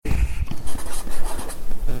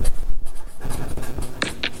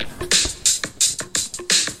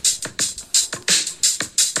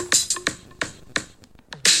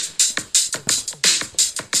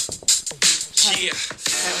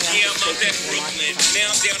that Brooklyn.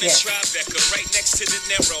 Now I'm down in Tribeca, right next to the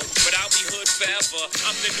Narrow. But I'll be hood forever.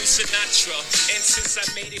 I'm the new Sinatra. And since I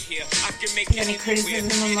made it here, I can make any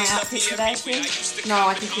criticism of my outfit today, Kim? No,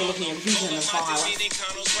 I think you're looking at vision of violence.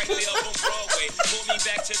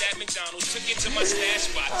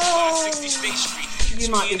 You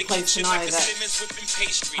might be pleased to know that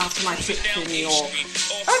after my trip to New York...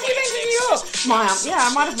 Oh, have you been to New York?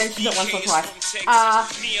 I might have mentioned it once or twice.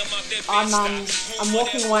 I'm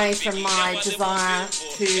walking away from my desire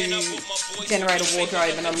to generate a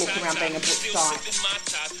wardrobe and a look around being a butch guy.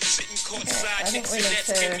 I think we need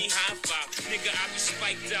to...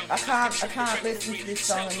 I can't listen to this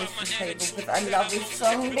song and listen to people because I love this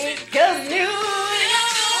song because New York,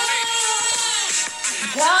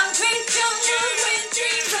 concrete jungles where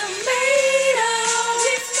dreams are made of.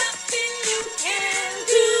 There's nothing you can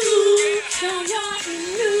do. So you're in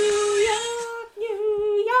New York,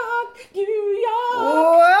 New York, New York.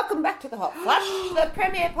 Welcome back to the Hot Flush, the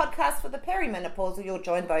premier podcast for the perimenopausal. You're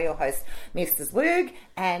joined by your host, Mrs Woog,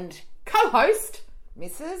 and Co-host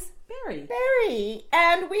Mrs Berry.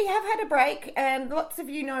 And we have had a break, and lots of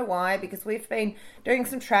you know why, because we've been doing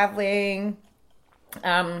some travelling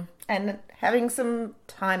and having some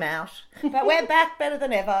time out. But we're back better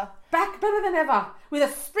than ever. Back better than ever. With a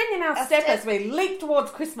spring in our step as we leap towards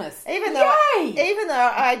Christmas. Even though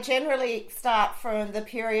I generally start from the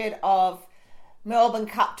period of Melbourne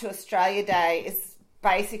Cup to Australia Day is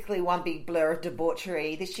basically one big blur of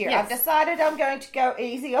debauchery. This year I've decided I'm going to go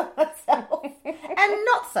easy on myself and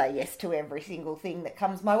not say yes to every single thing that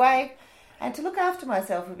comes my way and to look after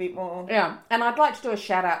myself a bit more. Yeah, and I'd like to do a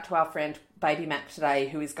shout out to our friend Baby Mac today,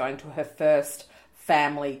 who is going to her first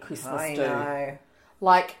family Christmas do. I know.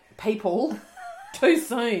 Like, people, too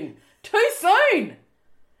soon. That's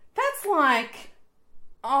like,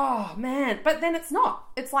 oh man. But then it's not.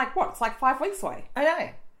 It's like what? It's like 5 weeks away. I know.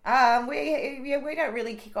 We don't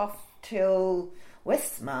really kick off till we're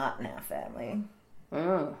smart in our family.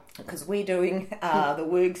 Because we're doing the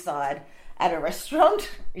Woog side at a restaurant.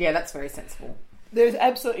 Yeah, that's very sensible. There's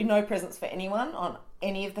absolutely no presents for anyone on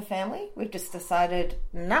any of the family. We've just decided,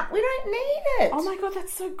 nah, we don't need it. Oh my God,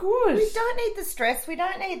 that's so good. We don't need the stress. We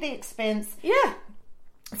don't need the expense. Yeah.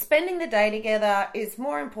 Spending the day together is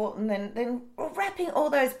more important than wrapping all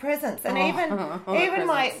those presents. And even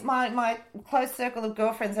my close circle of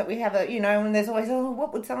girlfriends that we have, and there's always,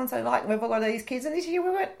 what would so-and-so like? And we've all got these kids. And this year we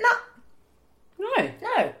went, No.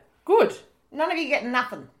 Good. None of you get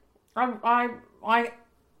nothing. I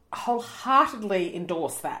wholeheartedly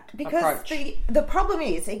endorse that approach. Because the problem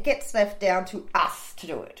is it gets left down to us to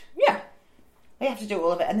do it. Yeah. We have to do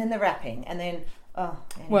all of it. And then the wrapping. And then, anyway.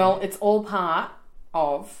 Well, it's all part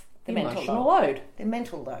of the emotional load. The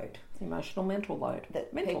mental load. The emotional mental load.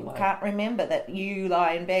 That people can't remember that you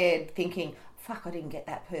lie in bed thinking, fuck, I didn't get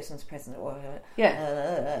that person's present.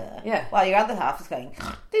 Yeah. While your other half is going,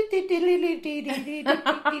 well,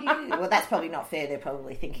 that's probably not fair. They're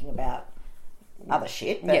probably thinking about other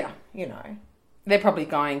shit. But, They're probably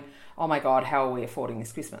going, oh my God, how are we affording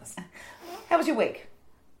this Christmas? How was your week?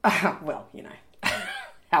 Well,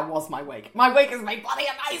 how was my week? My week has been bloody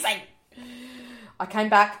amazing. I came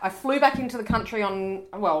back. I flew back into the country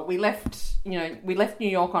we left New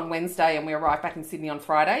York on Wednesday and we arrived back in Sydney on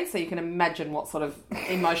Friday. So you can imagine what sort of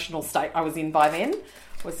emotional state I was in by then.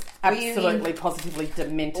 Was absolutely, positively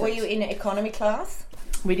demented. Were you in economy class?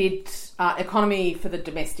 We did economy for the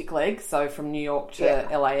domestic leg, so from New York to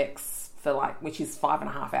LAX which is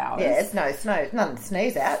 5.5 hours. Yeah, it's nothing to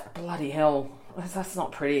sneeze at. Bloody hell. That's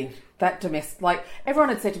not pretty. That domestic, everyone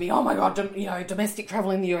had said to me, oh my God, domestic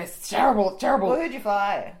travel in the US, it's terrible, it's terrible. Well, who'd you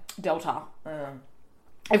fly? Delta.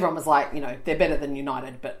 Everyone was like, they're better than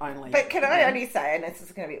United, but only... But can I only say, and this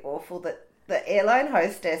is going to be awful, that the airline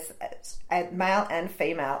hostess, male and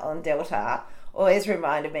female on Delta, always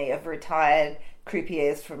reminded me of retired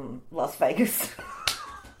croupiers from Las Vegas.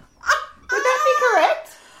 Would that be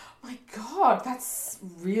correct? My God, that's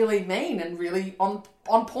really mean and really on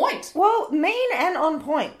point. Well, mean and on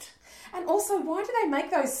point. And also, why do they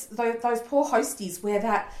make those poor hosties wear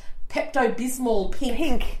that Pepto-Bismol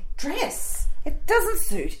pink dress? It doesn't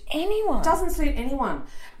suit anyone.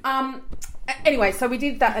 Anyway, so we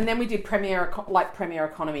did that, and then we did Premier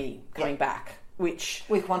Economy coming back, which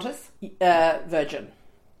with Qantas, Virgin,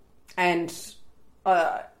 and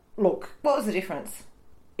look, what was the difference?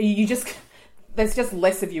 There's just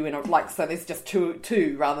less of you in so there's just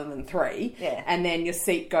two rather than three, and then your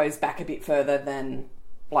seat goes back a bit further than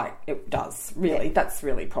it does. Really, that's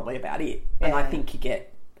really probably about it. And I think you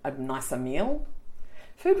get a nicer meal.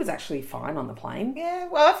 Food was actually fine on the plane. Yeah,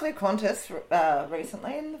 well, I flew Qantas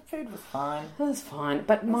recently and the food was fine. It was fine.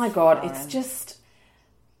 But my God, it's just...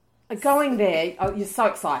 Going there, you're so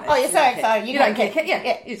excited. Oh, you're so excited. You don't care.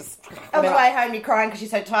 Yeah. You just... On the way home, you're crying because you're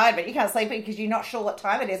so tired, but you can't sleep because you're not sure what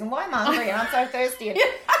time it is. And why am I hungry and I'm so thirsty? And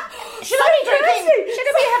should I be drinking? Should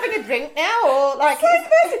I be having a drink now? Or like... So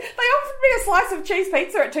thirsty. They offered me a slice of cheese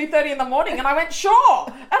pizza at 2:30 in the morning and I went, sure.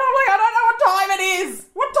 And I'm like, I don't know what time it is.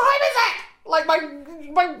 What time is it? Like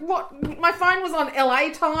my phone was on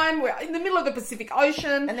LA time. We're in the middle of the Pacific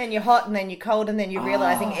Ocean. And then you're hot and then you're cold and then you're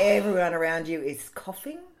realising everyone around you is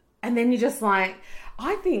coughing. And then you're just like,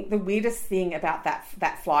 I think the weirdest thing about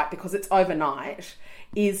that flight, because it's overnight,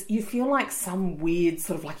 is you feel like some weird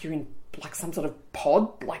sort of like you're in like some sort of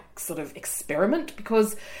pod, like sort of experiment,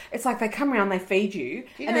 because it's like they come around, they feed you,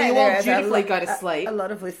 and then you all dutifully go to sleep. A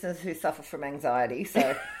lot of listeners who suffer from anxiety, so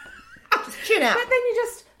just tune out. But then you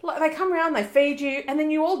just, like, they come around, they feed you, and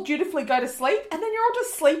then you all dutifully go to sleep, and then you're all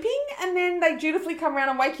just sleeping, and then they dutifully come around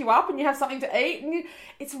and wake you up, and you have something to eat, and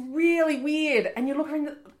it's really weird, and you look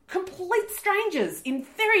around, complete strangers in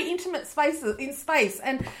very intimate spaces in space,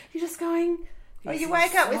 and you're just going, or you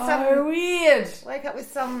wake up with wake up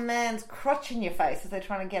with some man's crotch in your face as they're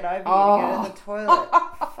trying to get over you to go to the toilet.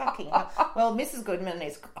 Fucking hell. Well, Mrs Goodman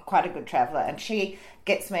is quite a good traveller, and she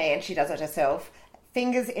gets me, and she does it herself.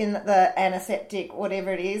 Fingers in the antiseptic,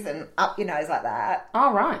 whatever it is, and up your nose like that.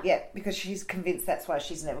 Oh, right. Yeah, because she's convinced that's why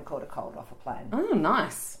she's never caught a cold off a plane. Oh,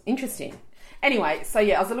 nice. Interesting. Anyway, so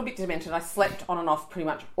yeah, I was a little bit demented. I slept on and off pretty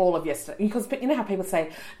much all of yesterday. Because you know how people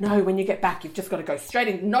say, no, when you get back, you've just got to go straight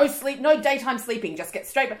in. No sleep, no daytime sleeping, just get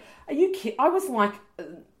straight back. Are you kidding? I was like,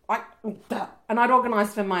 and I'd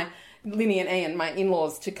organised for my Linny and Ian, my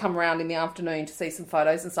in-laws, to come around in the afternoon to see some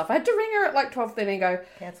photos and stuff. I had to ring her at like 12:30 and go,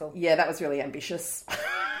 cancel. Yeah, that was really ambitious.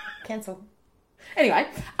 Cancel. Anyway.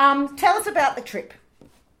 Tell us about the trip.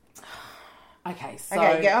 Okay, so...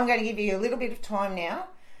 Okay, I'm going to give you a little bit of time now.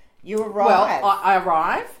 You arrive. Well, I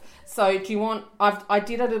arrive. So do you want... I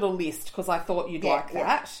did a little list because I thought you'd like that.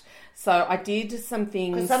 Yeah. So I did some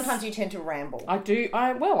things... Because sometimes you tend to ramble. I do.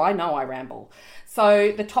 I know I ramble.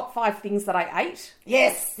 So the top 5 things that I ate.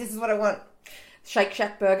 Yes, this is what I want. Shake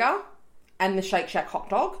Shack burger and the Shake Shack hot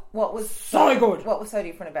dog. What was so good? What was so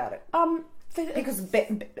different about it? Because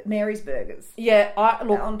Mary's Burgers. Yeah,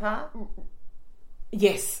 look on par.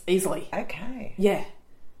 Yes, easily. Okay. Yeah,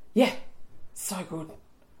 so good.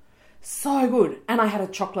 So good. And I had a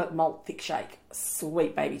chocolate malt thick shake.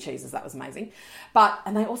 Sweet baby cheeses. That was amazing.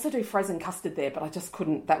 And they also do frozen custard there, but I just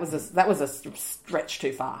couldn't. That was a stretch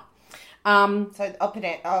too far. So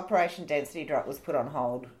Operation Density Drop was put on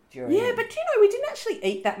hold during... Yeah, but we didn't actually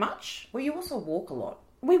eat that much. Well, you also walk a lot.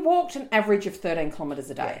 We walked an average of 13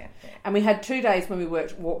 kilometres a day. Yeah. And we had 2 days when we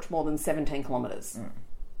walked more than 17 kilometres.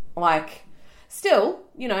 Like, still,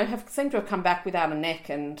 seem to have come back without a neck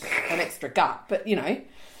and an extra gut. But,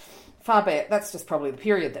 far be it. That's just probably the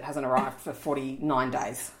period that hasn't arrived for 49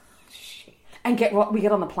 days. And we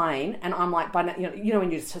get on the plane, and I'm like, by now, when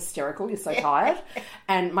you're just hysterical, you're so tired.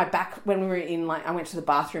 And my back, when we were in, like, I went to the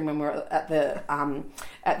bathroom when we were at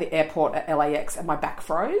the airport at LAX, and my back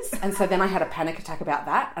froze. And so then I had a panic attack about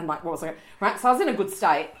that. And like, what was I? Right, so I was in a good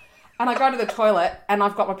state, and I go to the toilet, and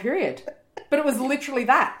I've got my period. But it was literally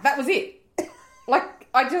that. That was it. Like,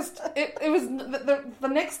 it was the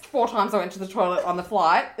next 4 times I went to the toilet on the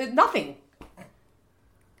flight, nothing.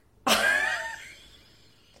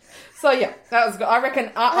 So yeah, that was good. I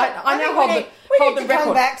reckon I now hold the record.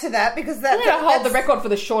 Come back to that because that's... I'm going to hold the record for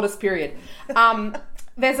the shortest period.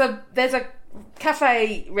 There's a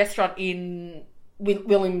cafe restaurant in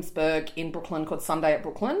Williamsburg in Brooklyn called Sunday at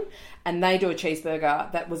Brooklyn, and they do a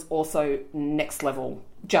cheeseburger that was also next level.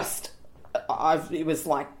 It was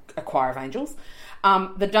like a choir of angels.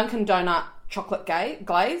 The Dunkin' Donut chocolate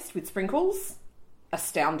glazed with sprinkles.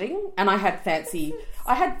 Astounding. And I had fancy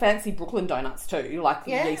Brooklyn donuts too, like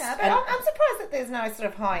yeah. yeast. But I'm surprised that there's no sort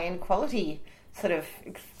of high end quality sort of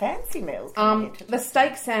fancy meals. The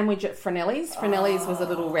steak sandwich at Frenelli's. Frenelli's was a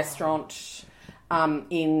little restaurant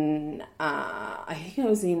in I think it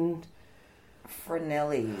was in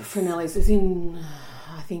Frenelli's. Frenelli's was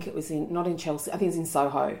in not in Chelsea. I think it's in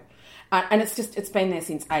Soho. And it's been there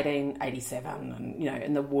since 1887, and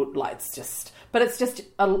in the wood, like it's just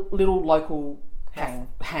a little local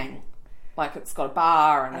hang. Like it's got a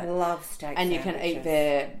bar and I love steak and sandwiches. You can eat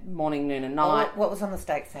there morning, noon and night. What was on the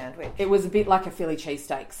steak sandwich? It was a bit like a Philly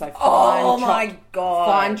cheesesteak. So my God.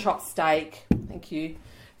 Fine chopped steak. Thank you.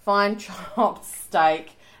 Fine chopped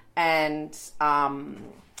steak and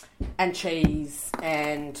cheese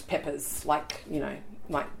and peppers, like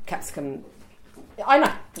capsicum. I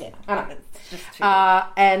know. Yeah, I know.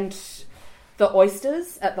 And the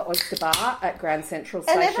oysters at the Oyster Bar at Grand Central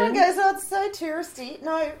Station. And everyone goes, oh, it's so touristy.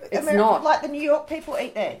 No, it's not. Like the New York people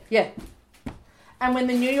eat there. Yeah. And when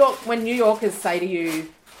New Yorkers say to you,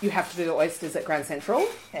 you have to do the oysters at Grand Central,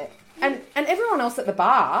 Yeah. and everyone else at the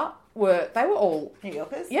bar were all New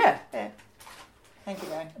Yorkers? Yeah. Thank you,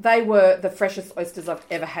 Ray. They were the freshest oysters I've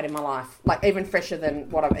ever had in my life. Like, even fresher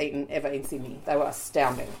than what I've eaten ever in Sydney. They were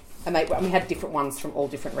astounding. And we had different ones from all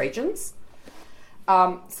different regions.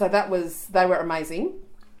 So they were amazing.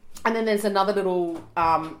 And then there's another little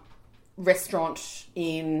restaurant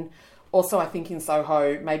also I think in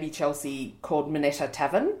Soho, maybe Chelsea, called Minetta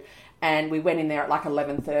Tavern. And we went in there at like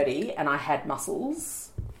 11:30 and I had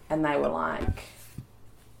mussels. And they were like...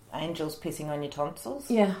 Angels pissing on your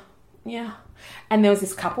tonsils? Yeah. Yeah. And there was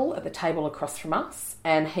this couple at the table across from us,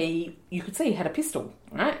 and you could see he had a pistol,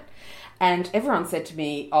 right? And everyone said to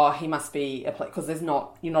me, oh, he must be a police, because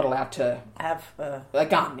you're not allowed to have a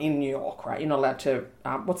gun in New York, right? You're not allowed to,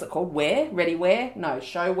 what's it called? Ready wear? No,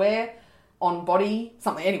 show wear, on body,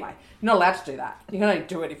 something. Anyway, you're not allowed to do that. You can only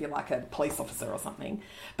do it if you're like a police officer or something.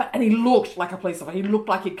 And he looked like a police officer. He looked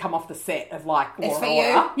like he'd come off the set of like...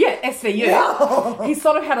 SVU? Yeah, SVU. No. He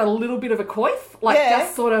sort of had a little bit of a coif,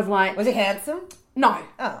 just sort of like... Was he handsome? No.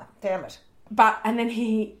 Oh, damn it. And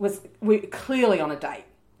then we're clearly on a date.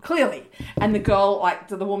 Clearly. And the girl, like,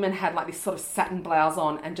 the woman had like this sort of satin blouse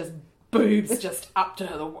on and just boobs just up to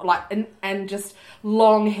her, and just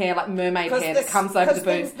long hair, like mermaid hair that comes over the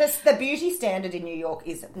boobs. The beauty standard in New York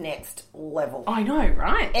is next level. I know,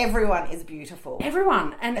 right? Everyone is beautiful.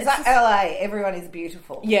 Everyone. And it's like LA, everyone is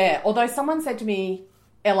beautiful. Yeah, although someone said to me,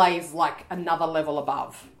 LA is like another level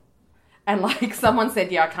above. And like someone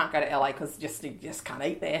said, yeah, I can't go to LA because you just can't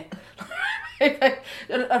eat there.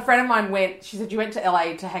 A friend of mine she said, you went to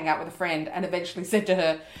LA to hang out with a friend, and eventually said to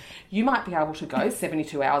her, you might be able to go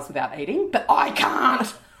 72 hours without eating, but I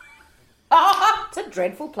can't. It's a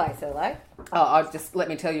dreadful place, LA. Oh, let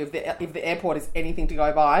me tell you, if the airport is anything to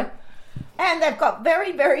go by. And they've got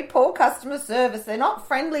very, very poor customer service. They're not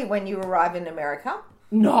friendly when you arrive in America.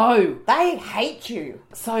 No. They hate you.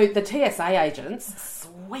 So the TSA agents,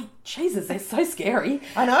 sweet Jesus, they're so scary.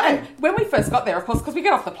 I know. And when we first got there, of course, because we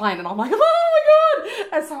get off the plane and I'm like, oh my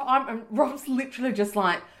God. And so Rob's literally just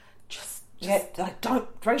like, just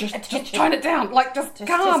tone it down. Like, just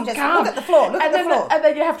calm. Look at the floor. And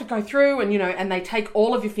then you have to go through and they take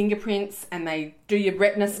all of your fingerprints and they do your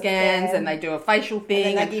retina scans and they do a facial thing.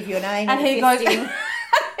 And then they give you a name and he goes,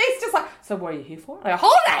 he's just like, so what are you here for? I go,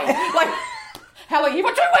 holiday! Like, how long are you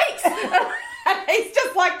here for? 2 weeks! And he's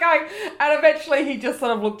just like going, and eventually he just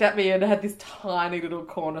sort of looked at me and had this tiny little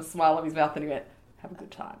corner smile on his mouth and he went, have a good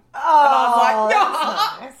time. Oh, and I was like,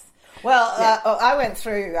 that's nice. Well, I went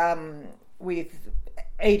through... with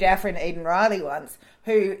Daphne and Eden Riley once,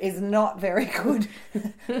 who is not very good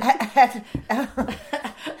at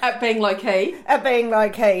being low key. At being low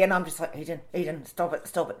key, and I'm just like, Eden, stop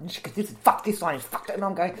it. And she goes, fuck this line, fuck it. And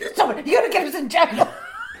I'm going, stop it, you're going to get us in jail.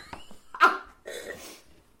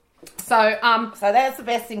 So that's the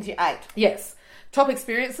best things you ate. Yes. Top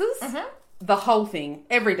experiences. Mm-hmm. The whole thing,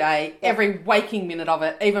 every day, every waking minute of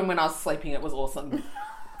it, even when I was sleeping, it was awesome.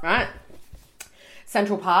 Right?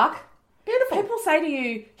 Central Park. Beautiful. People say to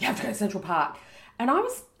you, you have to go to Central Park. And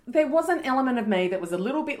there was an element of me that was a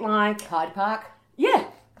little bit like... Hyde Park? Yeah.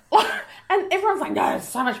 And everyone's like, no, it's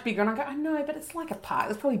so much bigger. And I go, I know, but it's like a park.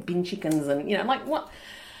 There's probably bin chickens and, like what?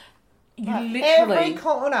 Literally... Every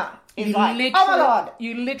corner is like, oh my God.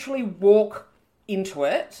 You literally walk into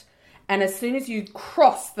it, and as soon as you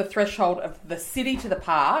cross the threshold of the city to the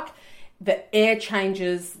park, the air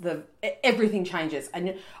changes, everything changes.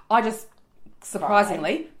 And I just,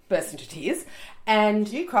 surprisingly... burst into tears, and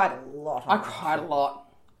you cried a lot. I cried a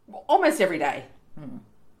lot, almost every day.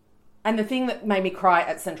 And the thing that made me cry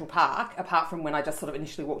at Central Park, apart from when I just sort of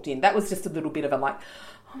initially walked in, that was just a little bit of a like,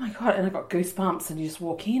 oh my God, and I got goosebumps, and you just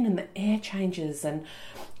walk in and the air changes and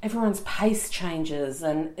everyone's pace changes,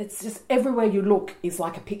 and it's just everywhere you look is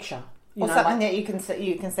like a picture. Something that you can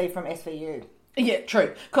see from SVU. Yeah,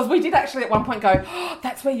 true. Because we did actually at one point go, oh,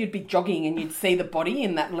 that's where you'd be jogging and you'd see the body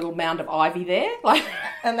in that little mound of ivy there.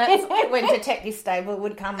 And that's when Detective Stable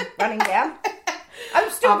would come running down.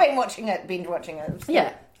 I've still been binge watching it.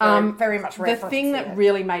 Yeah. Very much referenced. The thing that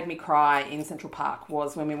really made me cry in Central Park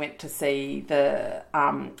was when we went to see the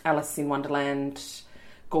Alice in Wonderland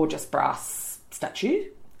gorgeous brass statue.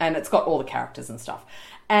 And it's got all the characters and stuff.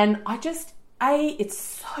 And I just, it's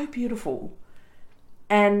so beautiful.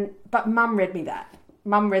 But Mum read me that.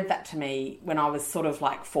 Mum read that to me when I was sort of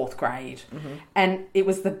like 4th grade. Mm-hmm. And it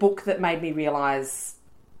was the book that made me realise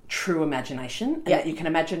true imagination. And that you can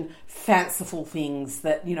imagine fanciful things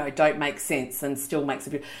that, don't make sense and still makes it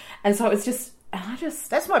beautiful. And so it was just...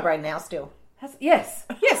 That's my brain now still. Yes.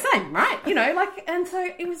 Yeah, same, right? And so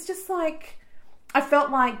it was just like... I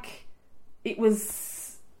felt like it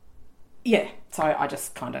was, yeah. So I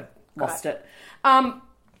just kind of lost it.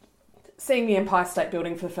 Seeing the Empire State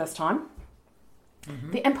Building for the first time.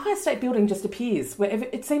 Mm-hmm. The Empire State Building just appears wherever.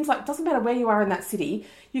 It seems like it doesn't matter where you are in that city.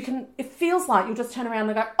 You can. It feels like you'll just turn around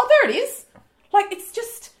and go, oh, there it is. Like it's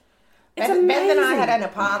just. It's amazing. Beth and I had an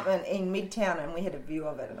apartment in Midtown and we had a view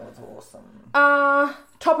of it and it was awesome.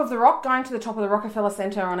 Top of the Rock, going to the top of the Rockefeller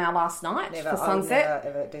Centre on our last night for sunset. I would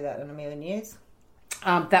never ever do that in a million years.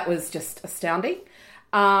 That was just astounding.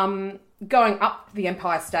 Going up the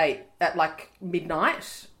Empire State at like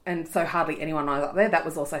midnight, and so hardly anyone knows up there. That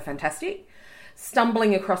was also fantastic.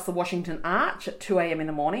 Stumbling across the Washington Arch at 2 a.m. in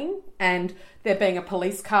the morning, and there being a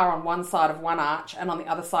police car on one side of one arch, and on the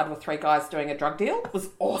other side were 3 guys doing a drug deal was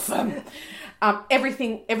awesome.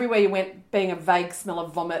 Everything, everywhere you went, being a vague smell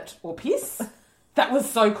of vomit or piss. That was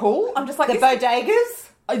so cool. I'm just like... The bodegas?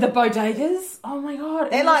 The bodegas? Oh my God.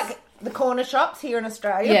 They're like the corner shops here in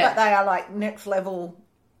Australia, but they are like next level,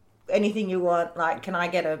 anything you want. Like, can I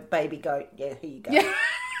get a baby goat? Yeah, here you go. Yeah.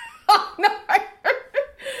 Oh, no.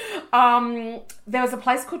 There was a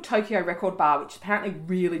place called Tokyo Record Bar, which is apparently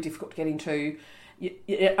really difficult to get into.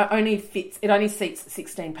 It only seats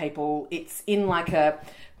 16 people. It's in like a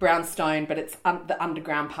brownstone, but it's the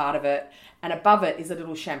underground part of it. And above it is a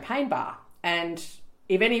little champagne bar. And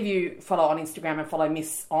if any of you follow on Instagram and follow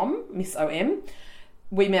Miss OM,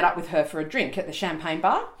 we met up with her for a drink at the champagne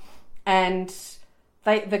bar. And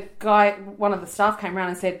one of the staff came around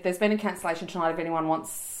and said, there's been a cancellation tonight if anyone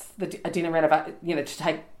wants a dinner renovation, to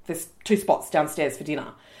take... There's 2 spots downstairs for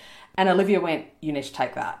dinner. And Olivia went, you need to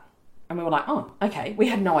take that. And we were like, oh, okay. We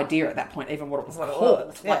had no idea at that point even what it was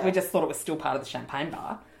called. Yeah. Like, we just thought it was still part of the champagne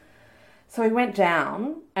bar. So we went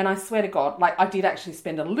down, and I swear to God, like, I did actually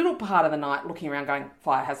spend a little part of the night looking around going,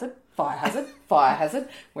 fire hazard, fire hazard, fire hazard.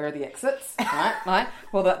 Where are the exits? Right?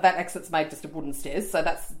 Well, that exit's made just of wooden stairs, so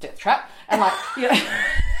that's a death trap. And like,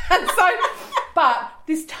 and so... But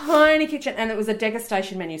this tiny kitchen, and it was a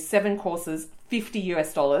degustation menu, 7 courses,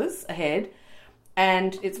 $50 a head,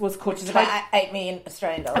 and it was called... Which is about 8 million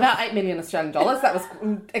Australian dollars. About 8 million Australian dollars. That was...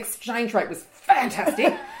 Exchange rate was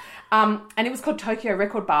fantastic. And it was called Tokyo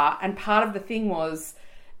Record Bar, and part of the thing was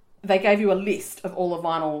they gave you a list of all the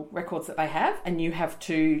vinyl records that they have, and you have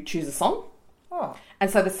to choose a song. Oh. And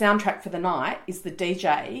so the soundtrack for the night is the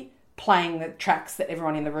DJ playing the tracks that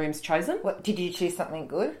everyone in the room's chosen. What, did you choose something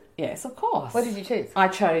good? Yes, of course. What did you choose? I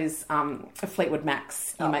chose a Fleetwood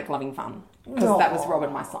Mac's You Make Loving Fun, because that was Rob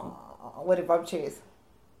and my song. What did Rob choose?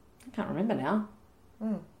 I can't remember now.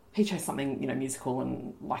 He chose something, musical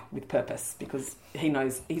and like with purpose, because he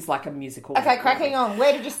knows he's like a musical. Okay, cracking on.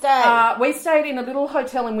 Where did you stay? We stayed in a little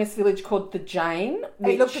hotel in West Village called The Jane.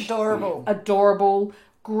 It looked adorable. Adorable.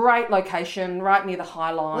 Great location, right near the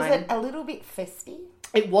High Line. Was it a little bit festy?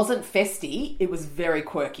 It wasn't festy. It was very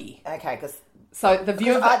quirky. Okay, because... So the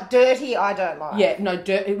view of dirty, I don't like. Yeah, no,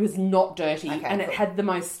 it was not dirty, and it had the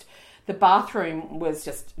most. The bathroom was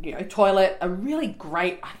just toilet, a really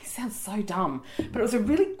great. It sounds so dumb, but it was a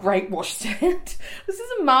really great washstand. This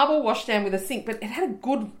is a marble washstand with a sink, but it had a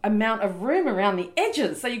good amount of room around the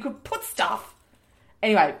edges, so you could put stuff.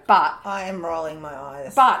 Anyway, but I am rolling my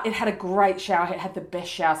eyes. But it had a great shower. It had the best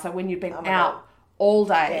shower. So when you've been out all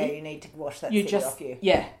day, yeah, you need to wash that off you.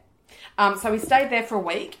 Yeah. So we stayed there for a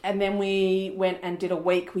week, and then we went and did a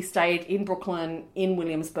week. We stayed in Brooklyn, in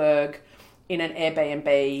Williamsburg, in an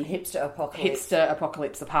Airbnb. Hipster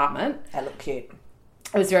apocalypse apartment. That looked cute.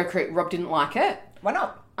 It was very cute. Rob didn't like it. Why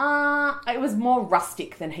not? It was more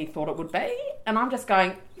rustic than he thought it would be, and I'm just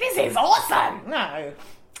going, this is awesome! No.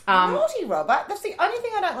 Naughty Robert. That's the only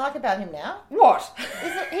thing I don't like about him now. What?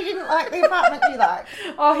 Is that he didn't like the apartment you like.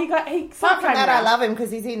 Oh, he apart from that, I love him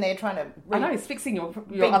because he's in there trying to... I know, he's fixing your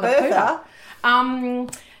Big other Bertha.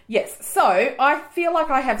 pooper. Yes, so I feel like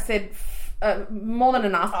I have said more than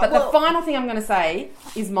enough, but the final thing I'm going to say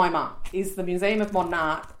is MoMA, is the Museum of Modern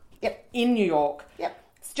Art in New York. Yep.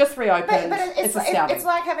 It's just reopened. But it's astounding. It's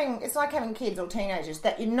like having kids or teenagers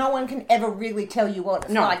that no one can ever really tell you what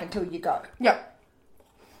it's like until you go. Yep.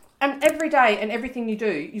 And every day and everything you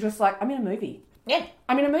do, you're just like, I'm in a movie. Yeah.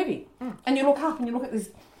 I'm in a movie. And you look up and you look at the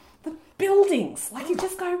buildings. Like, you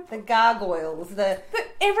just go... The gargoyles, the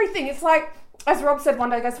everything. It's like, as Rob said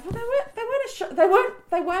one day, he goes, well, they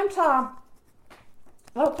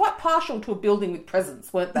were quite partial to a building with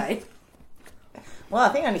presents, weren't they? Well, I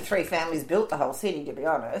think only 3 families built the whole city, to be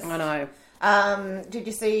honest. I know. Did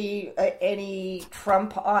you see any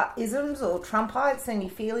Trump-isms or Trumpites? Any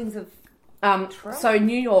feelings of... So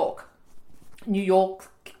New Yorkers,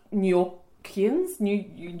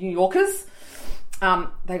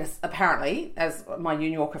 they just apparently, as my New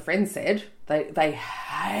Yorker friend said, they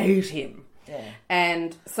hate him. Yeah.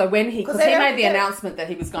 And so when because he made the announcement that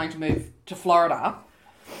he was going to move to Florida,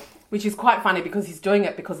 which is quite funny because he's doing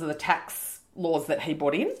it because of the tax laws that he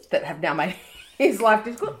brought in that have now made his life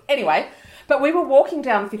difficult. Anyway, but we were walking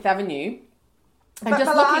down Fifth Avenue and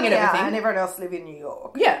just looking at everything. And everyone else live in New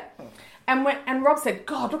York. Yeah. And Rob said,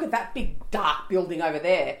 God, look at that big dark building over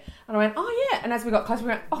there. And I went, oh, yeah. And as we got closer, we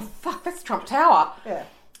went, oh, fuck, that's Trump Tower. Yeah.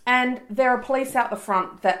 And there are police out the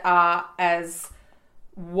front that are as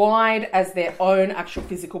wide as their own actual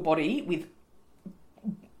physical body with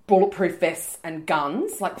bulletproof vests and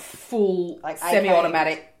guns, like full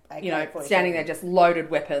semi-automatic, standing there, just loaded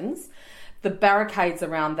weapons. The barricades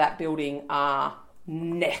around that building are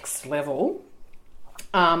next level.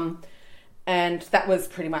 And that was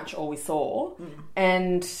pretty much all we saw.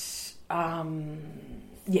 And,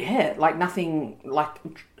 like nothing, like,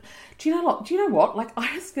 do you know what? Like,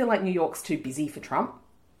 I just feel like New York's too busy for Trump.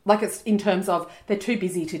 Like, it's in terms of they're too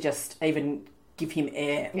busy to just even give him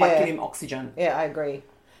air, give him oxygen. Yeah, I agree.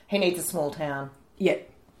 He needs a small town. Yeah.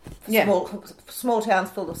 Small towns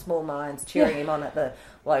full of small minds cheering him on at the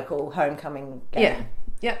local homecoming game.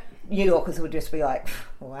 Yeah. New Yorkers would just be like,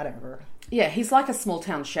 whatever. Yeah, he's like a small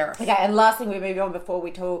town sheriff. Okay, and last thing we move on before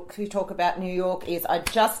we talk about New York is I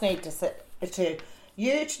just need to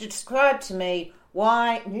describe to me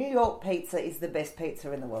why New York pizza is the best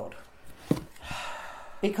pizza in the world.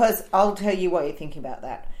 Because I'll tell you what you're thinking about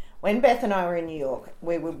that. When Beth and I were in New York,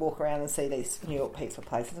 we would walk around and see these New York pizza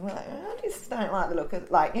places, and we're like, I just don't like the look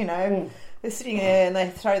of, like, they're sitting there and they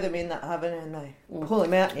throw them in the oven and they pull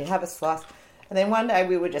them out and you have a slice. And then one day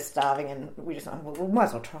we were just starving and we just thought, well, we might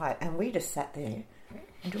as well try it. And we just sat there.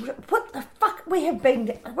 And what the fuck? We have been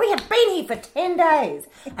here for 10 days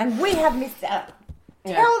and we have missed out.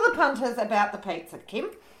 Yeah. Tell the punters about the pizza,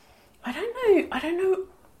 Kim. I don't know.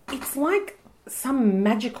 It's like some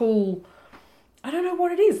magical, I don't know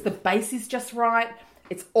what it is. The base is just right.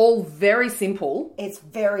 It's all very simple. It's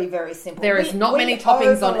very, very simple. There is not many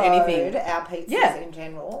toppings on anything. Our pizzas in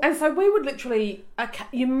general. And so we would literally,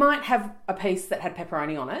 you might have a piece that had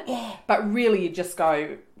pepperoni on it, but really you just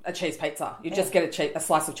go a cheese pizza. You just get a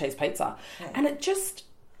slice of cheese pizza. Yeah. And it just,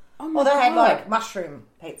 oh my God. Or they had like mushroom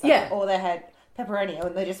pizza. Yeah. Or they had pepperoni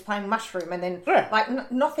and they're just plain mushroom and then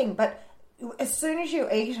like nothing. But as soon as you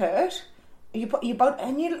eat it, we looked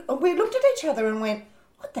at each other and went,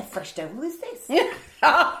 what the fresh devil is this? Yeah.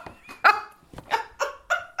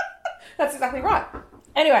 That's exactly right.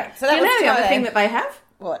 Anyway, so that was the other thing that they have?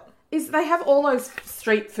 What? Is they have all those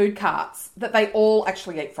street food carts that they all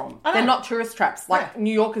actually eat from. They're not tourist traps. Like,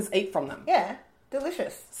 New Yorkers eat from them. Yeah.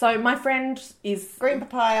 Delicious. So my friend is... Green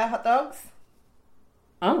papaya hot dogs.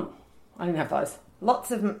 Oh, I didn't have those.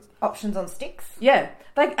 Lots of options on sticks. Yeah.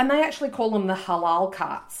 They actually call them the halal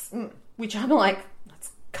carts, which I'm like,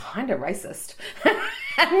 that's kind of racist.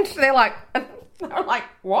 And they're like,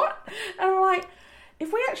 what? And I'm like,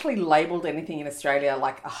 if we actually labelled anything in Australia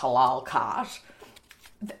like a halal cart,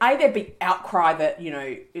 there'd be outcry that,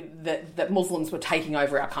 that Muslims were taking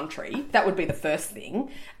over our country. That would be the first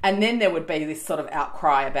thing. And then there would be this sort of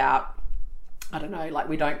outcry about, I don't know, like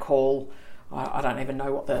we don't call, I don't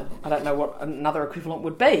know what another equivalent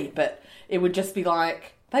would be, but it would just be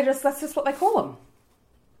like, that's just what they call them.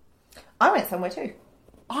 I went somewhere too.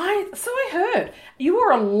 So I heard. You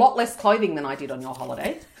wore a lot less clothing than I did on your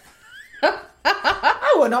holiday.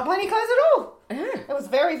 I wore not plenty clothes at all. Yeah. It was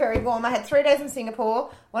very, very warm. I had 3 days in Singapore,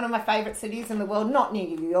 one of my favourite cities in the world, not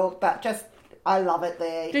New York, but just, I love it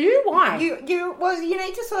there. Do you? Why? You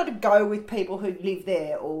need to sort of go with people who live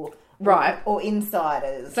there or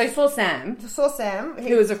insiders. So you saw Sam.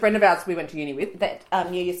 Who was a friend of ours we went to uni with. That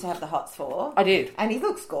you used to have the hots for. I did. And he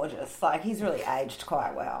looks gorgeous. Like, he's really aged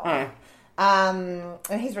quite well. Oh. And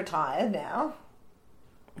he's retired now.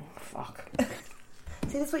 Fuck.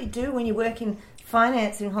 See, that's what you do when you work in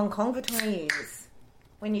finance in Hong Kong for 20 years.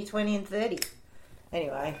 When you're 20 and 30.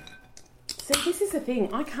 Anyway. See, this is the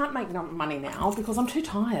thing. I can't make money now because I'm too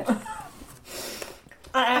tired.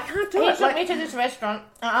 I can't do it. He took me to this restaurant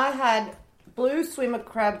and I had blue swimmer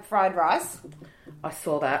crab fried rice. I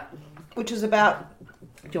saw that. Which was about...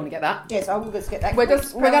 Do you want to get that? Yes, I will just get that.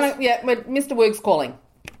 Mr. Woog's calling.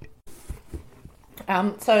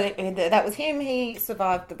 So that was him. He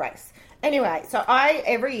survived the race. Anyway, so I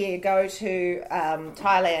every year go to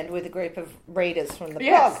Thailand with a group of readers from the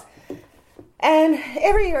blog. And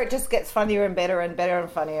every year it just gets funnier and better and better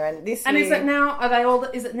and funnier. And this year... is it now,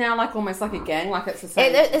 is it now like almost like a gang? Like it's the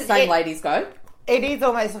same ladies go? It is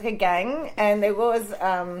almost like a gang. And there was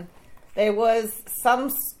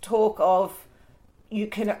some talk of you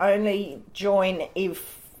can only join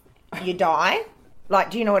if you die.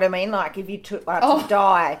 Like, do you know what I mean? Like, if you to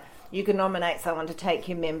die, you can nominate someone to take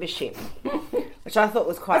your membership, which I thought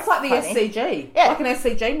was quite It's like the funny. SCG. Yeah. Like an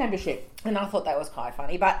SCG membership. And I thought that was quite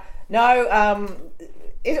funny. But no,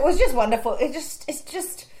 it was just wonderful. It's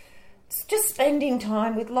just spending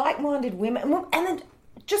time with like-minded women. And then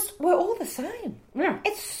just, we're all the same. Yeah.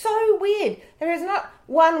 It's so weird. There is not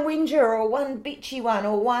one whinger or one bitchy one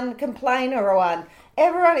or one complainer or one.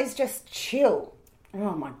 Everyone is just chill.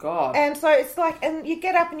 Oh, my God. And so it's like, and you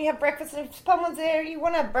get up and you have breakfast, and if someone's there, you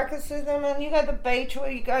want to have breakfast with them, and you go to the beach, or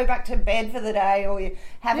you go back to bed for the day, or you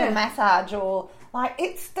have a massage, or like,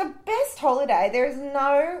 it's the best holiday. There is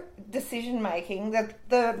no decision making.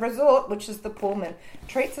 The resort, which is the Pullman,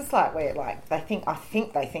 treats us like we're like, I think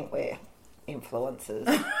they think we're influencers.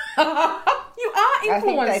 You are influencers. I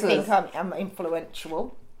think they think I'm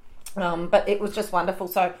influential. But it was just wonderful.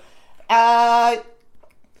 So,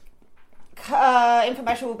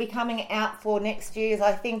 information will be coming out for next year's,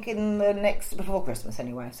 I think, before Christmas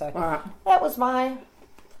anyway. So all right. that was my.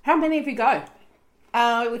 How many of you go?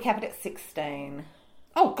 We capped it at 16.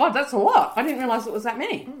 Oh, God, that's a lot. I didn't realise it was that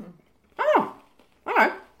many. Oh, okay.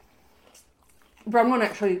 Bronwyn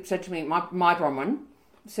actually said to me, my Bronwyn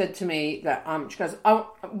said to me that she goes,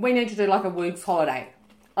 "Oh, we need to do like a Woogs holiday,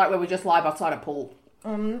 like where we just lie beside a pool."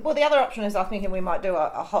 Well, the other option is I was thinking we might do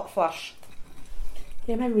a hot flush.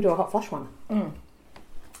 Yeah, maybe we do a hot flush one.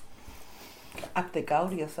 Up the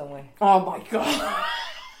Goldie or somewhere. Oh, my God.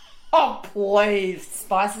 Oh, please.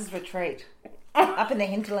 Spices Retreat. Up in the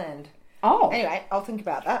hinterland. Oh. Anyway, I'll think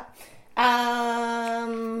about that.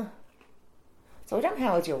 So we don't know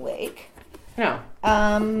how was your week. No.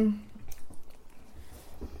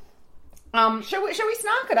 Shall we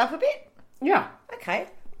snark it up a bit? Yeah. Okay.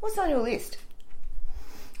 What's on your list?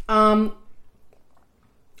 I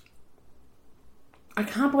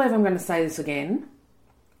can't believe I'm going to say this again.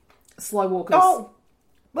 Slow walkers. Oh,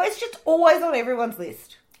 well, it's just always on everyone's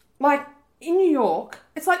list. Like, in New York,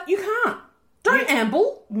 it's like, you can't. Don't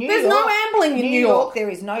amble. There's York, no ambling in New York. There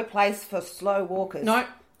is no place for slow walkers. No.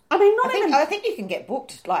 I mean, I think you can get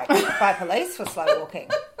booked, like, by police for slow walking.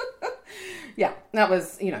 Yeah, that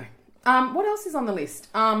was, what else is on the list?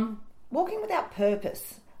 Walking without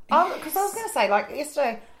purpose. Because I was going to say, like,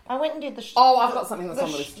 yesterday, I went and did the... I've got something that's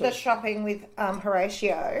on the list too. The shopping with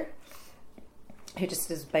Horatio, who just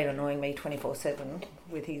has been annoying me 24/7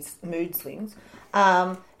 with his mood swings.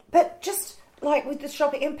 But just, like, with the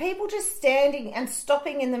shopping, and people just standing and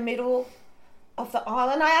stopping in the middle of the aisle.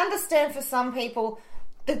 And I understand for some people,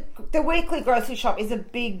 the weekly grocery shop is a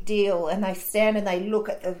big deal, and they stand and they look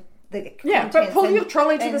at the but pull your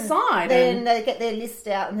trolley to the side. Then they get their list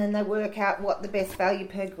out, and then they work out what the best value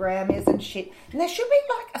per gram is and shit. And there should be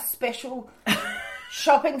like a special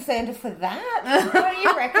shopping centre for that. What do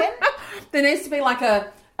you reckon? There needs to be like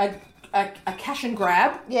a cash and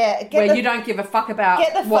grab. Yeah, where you don't give a fuck about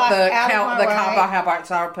what the carbohydrates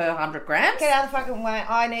are per 100 grams. Get out of the fucking way.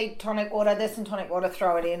 I need tonic water. There's some tonic water.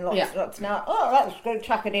 Throw it in. Lots now. Oh, that was good.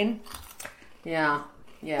 Chuck it in. Yeah.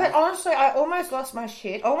 Yeah. But honestly, I almost lost my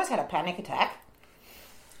shit. I almost had a panic attack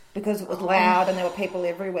because it was loud and there were people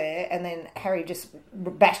everywhere. And then Harry just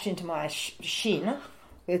bashed into my shin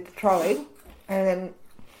with the trolley. And then,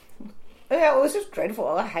 yeah, it was just dreadful.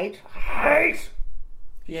 I hate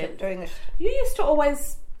doing this. You used to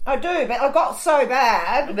always... I do, but I got so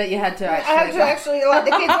bad that you had to actually, like,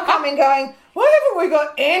 the kids were coming going, why haven't we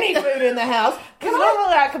got any food in the house? Because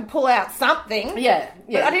normally I can pull out something. Yeah.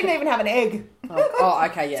 But I didn't even have an egg. Oh,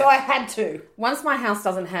 okay, yeah. So I had to. Once my house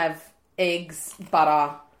doesn't have eggs,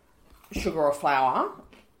 butter, sugar or flour,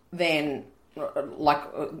 then, like,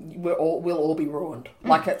 we'll all be ruined.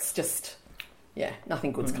 Like, it's just... Yeah,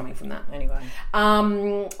 nothing good's coming from that. Anyway.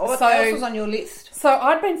 What else was on your list? So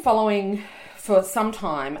I'd been following for some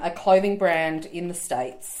time a clothing brand in the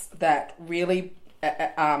States that really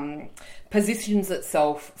positions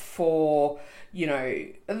itself for,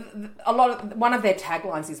 one of their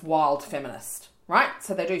taglines is wild feminist, right?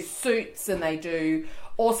 So they do suits and they do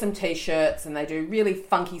awesome t-shirts and they do really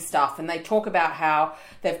funky stuff, and they talk about how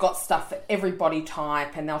they've got stuff for every body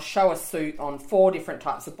type, and they'll show a suit on 4 different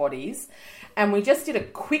types of bodies. And we just did a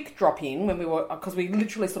quick drop in when because we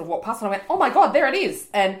literally sort of walked past and I went, oh my God, there it is.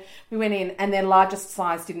 And we went in and their largest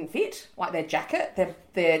size didn't fit, like their jacket,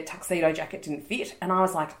 their tuxedo jacket didn't fit. And I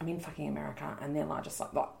was like, I'm in fucking America and their largest size,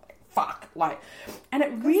 like, fuck. Like, and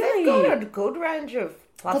it really... They've got a good range of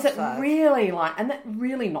plus size. Because it really, and that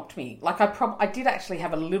really knocked me. Like, I did actually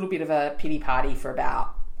have a little bit of a pity party for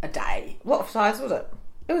about a day. What size was it?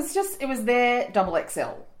 It was their double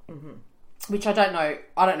XL. Mm-hmm. Which I don't know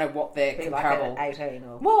what their comparable... Like 18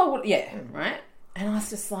 or... Well, I would, right? And I was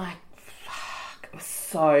just like, fuck, it was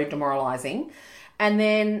so demoralising. And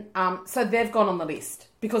then, so they've gone on the list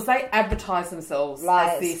because they advertise themselves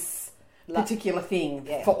as this particular thing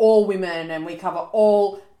for all women, and we cover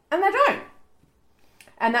all, and they don't.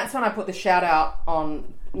 And that's when I put the shout out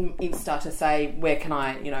on Insta to say, where can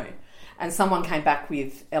I, and someone came back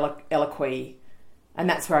with Eloquy, and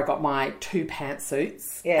that's where I got my 2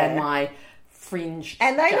 pantsuits and my fringe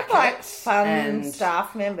and they look like jacket fun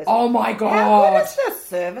staff members. Oh my God. How good is the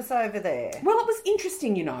service over there? Well, it was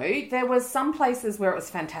interesting, There was some places where it was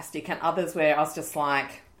fantastic and others where I was just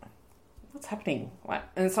like, what's happening? Like,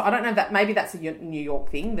 and so I don't know that maybe that's a New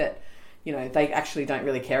York thing that, they actually don't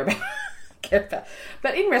really care about.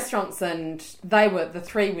 But in restaurants, and the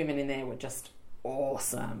 3 women in there were just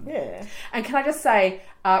awesome. Yeah. And can I just say,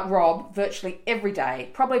 Rob, virtually every day,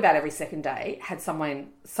 probably about every second day, had someone,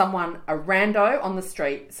 a rando on the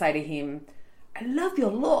street, say to him, I love your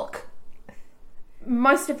look.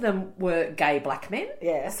 Most of them were gay black men.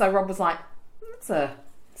 Yeah. So Rob was like, it's a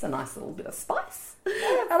nice little bit of spice.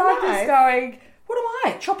 Yeah, and I'm just going, what am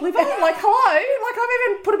I? Chop liver? Like, hello? Like, I've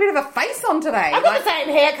even put a bit of a face on today. I've got the same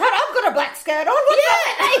haircut. I've got a black skirt on. What's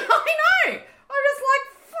I know. I'm just like,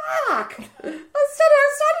 fuck. I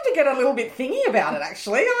started to get a little bit thingy about it,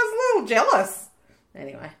 actually. I was a little jealous.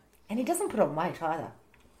 Anyway. And he doesn't put on weight either.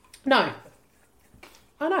 No.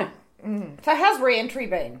 I know. So how's re-entry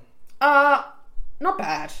been? Not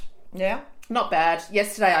bad. Yeah? Not bad.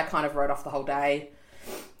 Yesterday I kind of wrote off the whole day.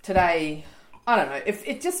 Today, I don't know.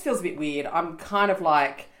 It just feels a bit weird. I'm kind of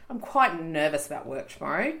like, I'm quite nervous about work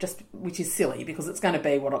tomorrow, which is silly because it's going to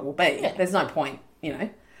be what it will be. Yeah. There's no point,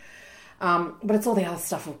 but it's all the other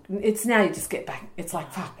stuff. It's now you just get back. It's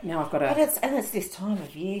like, fuck, now I've got to... But it's this time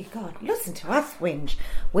of year. God, listen to us whinge.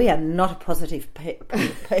 We are not a positive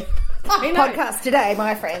podcast today,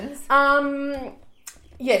 my friends.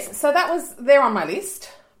 Yes, so they're on my list.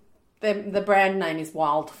 The brand name is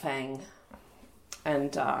Wild Fang.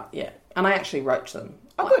 And, and I actually wrote to them.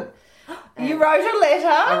 Oh, good. You wrote a letter?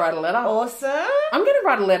 I wrote a letter. Awesome. I'm going to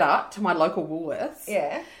write a letter to my local Woolworths.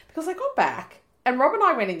 Yeah. Because I got back, and Rob and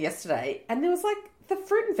I went in yesterday, and there was the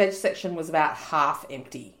fruit and veg section was about half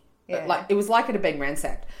empty. Yeah. It was like it had been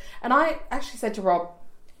ransacked. And I actually said to Rob,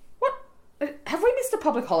 what? Have we missed a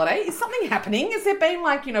public holiday? Is something happening? Has there been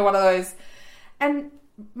one of those? And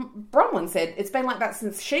Bronwyn said it's been like that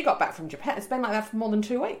since she got back from Japan. It's been like that for more than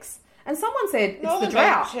 2 weeks. And someone said it's the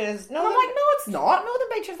drought. Beaches, and I'm like, no, it's not. Northern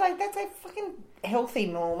Beaches, that's a fucking healthy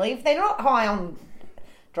normally. If they're not high on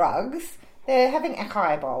drugs, they're having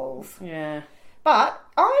acai bowls. Yeah. But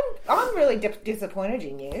I'm really disappointed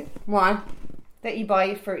in you. Why? That you buy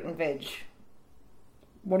your fruit and veg.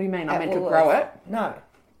 What do you mean? I meant to grow it? No.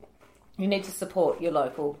 You need to support your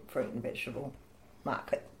local fruit and vegetable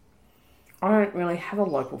market. I don't really have a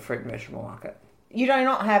local fruit and vegetable market. You do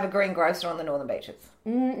not have a green grocer on the Northern Beaches?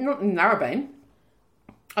 Not in Narrabeen.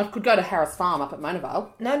 I could go to Harris Farm up at Mona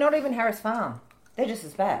Vale. No, not even Harris Farm. They're just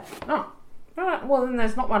as bad. Oh. Right. Well, then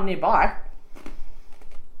there's not one nearby.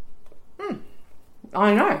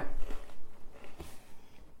 I know.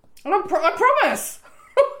 I promise.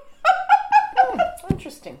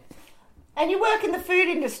 Interesting. And you work in the food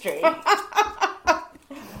industry.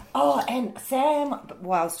 Oh, and Sam,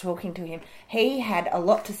 while I was talking to him, he had a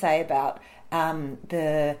lot to say about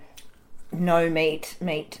the no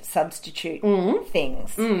meat substitute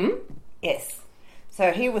things. Mm. Yes.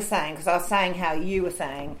 So he was saying, because I was saying how you were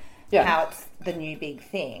saying how it's the new big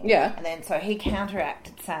thing. Yeah. And then so he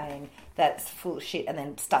counteracted saying that's full of shit and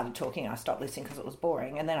then started talking and I stopped listening because it was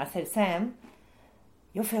boring. And then I said, Sam,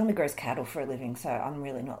 your family grows cattle for a living, so I'm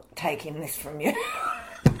really not taking this from you.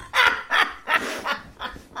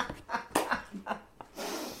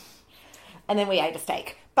 And then we ate a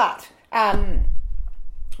steak. But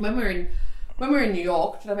when we were in New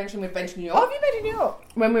York, did I mention we've been to New York? Oh, have you been to New York?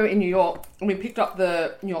 When we were in New York, we picked up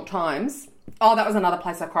the New York Times. Oh, that was another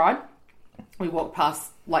place I cried. We walked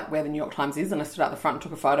past where the New York Times is, and I stood out the front and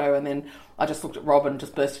took a photo, and then I just looked at Rob and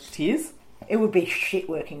just burst into tears. It would be shit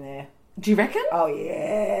working there. Do you reckon? Oh,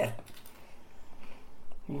 yeah.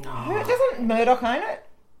 No. Doesn't Murdoch own it?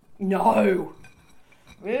 No.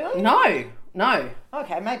 Really? No.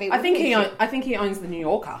 Okay, maybe. I think he owns the New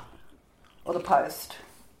Yorker. Or the Post.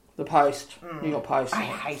 The Post. New York Post. I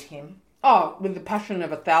hate him. Oh, with the passion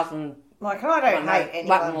of 1,000... I don't hate anyone.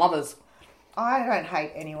 Latin lovers. I don't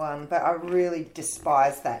hate anyone, but I really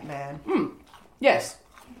despise that man. Yes.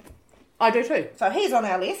 I do too. So he's on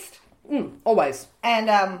our list. Always.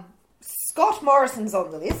 And Scott Morrison's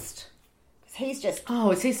on the list. He's just...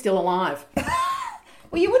 Oh, is he still alive?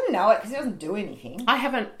 Well, you wouldn't know it because he doesn't do anything. I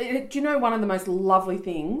haven't... Do you know one of the most lovely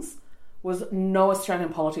things was no Australian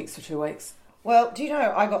politics for 2 weeks? Well, do you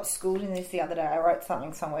know, I got schooled in this the other day. I wrote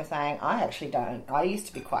something somewhere saying, I actually don't. I used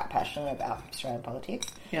to be quite passionate about Australian politics.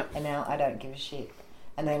 Yep. And now I don't give a shit.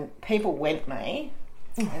 And then people went me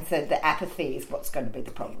and said the apathy is what's going to be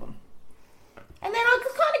the problem. And then I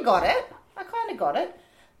kind of got it.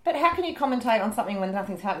 But how can you commentate on something when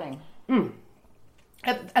nothing's happening? And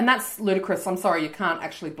that's ludicrous. I'm sorry, you can't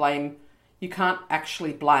actually blame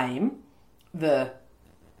the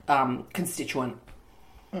constituent.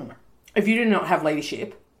 If you do not have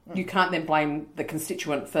leadership, you can't then blame the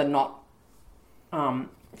constituent for not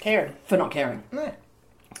caring. No.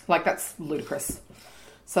 Like, that's ludicrous.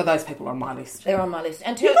 So those people are on my list. They're on my list.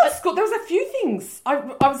 And there was a few things. I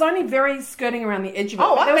was only very skirting around the edge of it.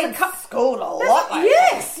 Oh, I've been schooled a lot.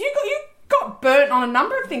 Yes, you got burnt on a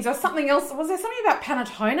number of things. There was something else. Was there something about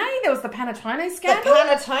panettone? There was the panettone scandal. The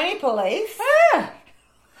panettone police. Yeah.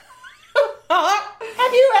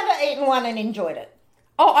 Have you ever eaten one and enjoyed it?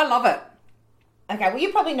 Oh, I love it. Okay, well,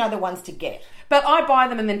 you probably know the ones to get. But I buy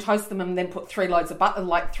them and then toast them and then put 3 loads of butter,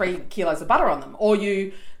 like 3 kilos of butter on them. Or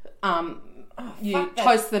you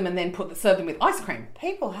toast them and then serve them with ice cream.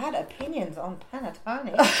 People had opinions on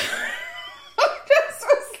panettone. There's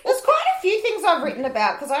quite a few things I've written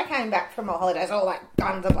about because I came back from my holidays all like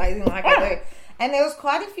guns are blazing like I do. And there was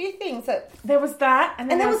quite a few things that... There was that.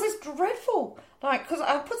 And there was this dreadful... Like, because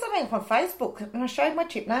I put something up on Facebook and I showed my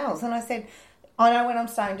chipped nails and I said, I know when I'm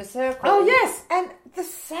starting to circle. Oh, yes. And the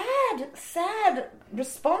sad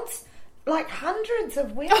response, like hundreds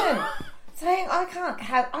of women saying, I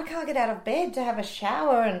can't get out of bed to have a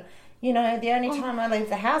shower and, you know, the only time I leave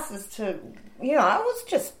the house is to, you know, it was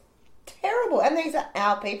just terrible. And these are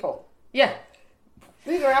our people. Yeah.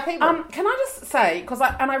 These are our people. Can I just say, because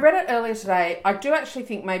I read it earlier today, I do actually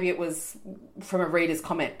think maybe it was from a reader's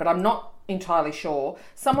comment, but I'm not entirely sure.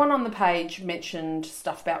 Someone on the page mentioned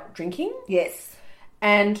stuff about drinking. Yes.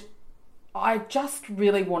 And I just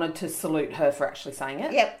really wanted to salute her for actually saying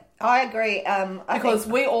it. Yep, I agree. Because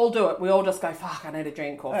we all do it. We all just go, fuck, I need a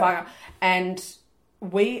drink, or fuck. And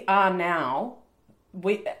we are now...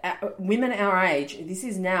 women our age, this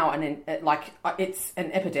is now it's an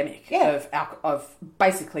epidemic of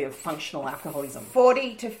basically of functional alcoholism.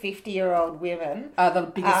 40 to 50-year-old women are the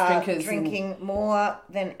biggest drinkers, drinking more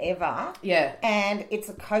than ever. Yeah, and it's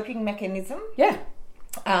a coping mechanism. Yeah,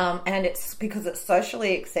 and it's because it's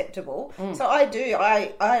socially acceptable. So I've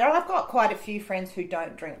got quite a few friends who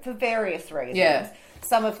don't drink for various reasons. Yeah,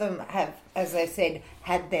 some of them have, as I said,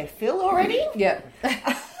 had their fill already. Yeah.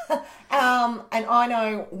 And I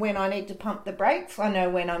know when I need to pump the brakes. I know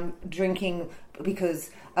when I'm drinking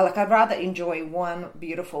because I'd rather enjoy one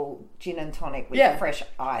beautiful gin and tonic with fresh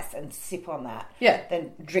ice and sip on that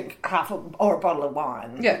than drink or a bottle of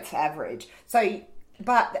wine. Yeah. It's average. So,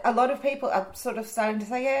 but a lot of people are sort of starting to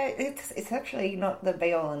say, it's actually not the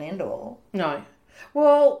be all and end all. No.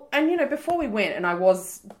 Well, and you know, before we went, and I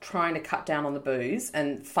was trying to cut down on the booze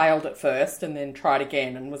and failed at first and then tried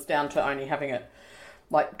again and was down to only having it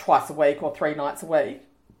like twice a week or 3 nights a week.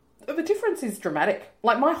 The difference is dramatic.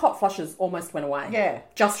 Like, my hot flushes almost went away. Yeah.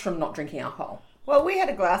 Just from not drinking alcohol. Well, we had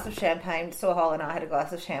a glass of champagne, Sawhole and I had a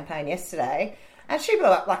glass of champagne yesterday, and she blew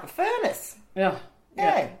up like a furnace. Yeah.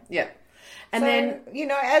 Yeah. And so, then, you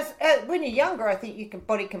know, as when you're younger, I think your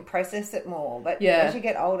body can process it more. But as you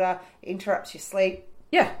get older, it interrupts your sleep.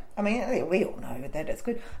 Yeah. I mean, we all know that it's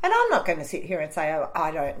good. And I'm not going to sit here and say, oh,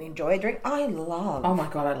 I don't enjoy a drink. I love. Oh, my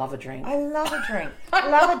God, I love a drink. I love a drink. I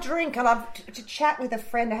love a drink. I love to chat with a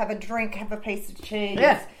friend, to have a drink, have a piece of cheese.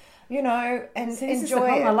 Yeah. You know, and See, this enjoy is the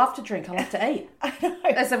problem. it. I love to drink. I love to eat. I know.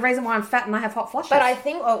 That's the reason why I'm fat and I have hot flushes. But I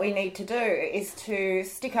think what we need to do is to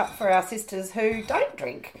stick up for our sisters who don't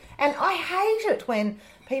drink. And I hate it when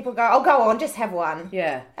people go, oh, go on, just have one.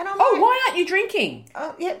 Yeah. And I'm like, like, why aren't you drinking?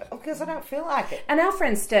 Yeah, because I don't feel like it. And our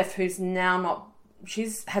friend Steph, who's now not...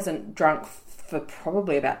 hasn't drunk for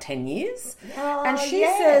probably about 10 years. Oh, and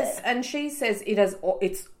she says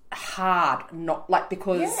it's hard not, like,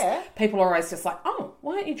 because people are always just like, oh,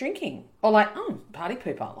 why aren't you drinking? Or like, oh, party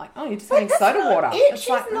pooper. Like, oh, you're just having soda water. She's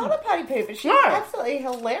not a party pooper. She's absolutely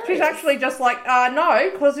hilarious. She's actually just like, no,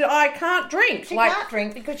 because I can't drink. She can't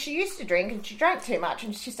drink because she used to drink and she drank too much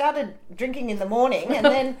and she started drinking in the morning and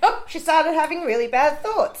then she started having really bad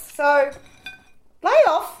thoughts. So, lay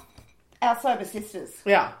off our sober sisters.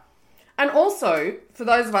 Yeah. And also, for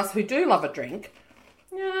those of us who do love a drink,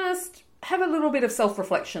 just have a little bit of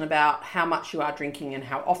self-reflection about how much you are drinking and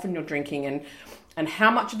how often you're drinking and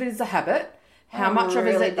how much of it is a habit, how much of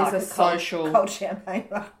it is a social... Cold champagne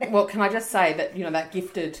right now. Well, can I just say that, you know, that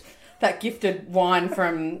gifted wine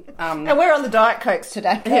from... and we're on the Diet Cokes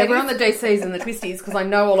today. Yeah, we're on the DCs and the Twisties because I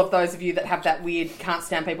know all of those of you that have that weird can't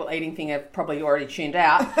stand people eating thing have probably already tuned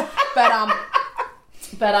out. But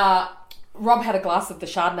But Rob had a glass of the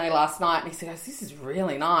Chardonnay last night, and he said, "This is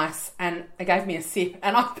really nice," and it gave me a sip,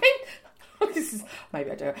 and I've been.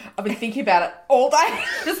 Maybe I do. I've been thinking about it all day.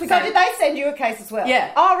 So did they send you a case as well?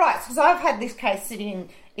 Yeah. Oh, right. Because I've had this case sitting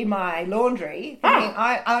in my laundry, thinking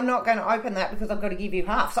I'm not going to open that because I've got to give you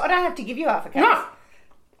half. So I don't have to give you half a case. No.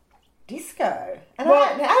 Disco. And I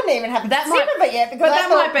hadn't even had a sip of it yet. But that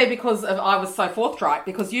might be because I was so forthright,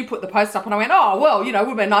 because you put the post up and I went, oh, well, it would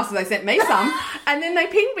have been nice if they sent me some. And then they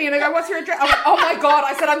pinged me and they go, what's your address? I went, oh my God.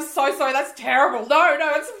 I said, I'm so sorry. That's terrible. No,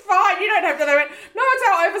 it's fine. You don't have to. They went, no, it's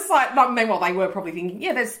our oversight. Like, meanwhile, they were probably thinking,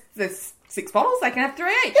 yeah, there's 6 bottles. They can have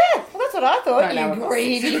 3 each. Yeah, well, that's what I thought. No, you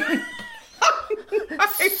greedy.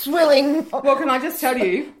 Swilling. Well, can I just tell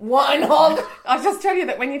you? Wine hog. I'll just tell you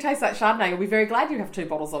that when you taste that Chardonnay, you'll be very glad you have 2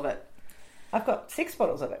 bottles of it. I've got 6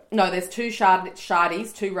 bottles of it. No, there's 2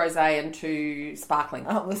 Chardies, 2 Rosé and 2 Sparkling.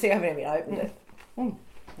 Oh, we'll see. I haven't even opened it.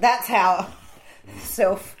 That's how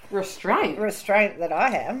Restraint that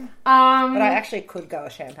I am. But I actually could go a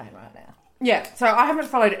champagne right now. Yeah, so I haven't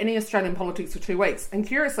followed any Australian politics for 2 weeks. And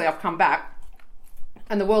curiously, I've come back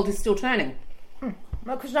and the world is still turning.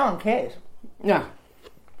 Well, because no one cares. No.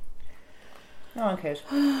 No one cares.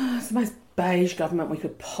 It's the most beige government we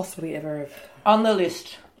could possibly ever have. On the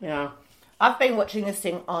list. Yeah. I've been watching this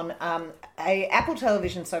thing on a Apple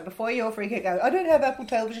television. So before you're free to go, I don't have Apple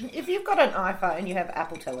television. If you've got an iPhone, you have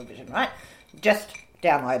Apple television, right? Just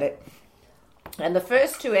download it. And the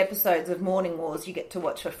first 2 episodes of Morning Wars you get to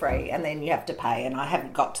watch for free, and then you have to pay. And I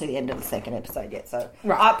haven't got to the end of the second episode yet, so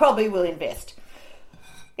I probably will invest.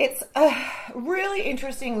 It's a really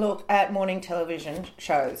interesting look at morning television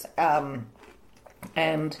shows. And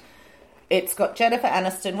it's got Jennifer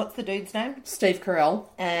Aniston. What's the dude's name? Steve Carell.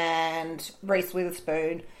 And Reese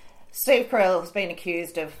Witherspoon. Steve Carell has been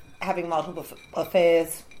accused of having multiple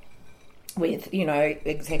affairs with,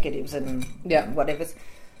 executives and whatever.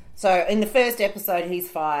 So in the first episode, he's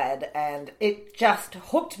fired, and it just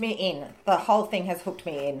hooked me in. The whole thing has hooked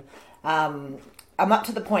me in. I'm up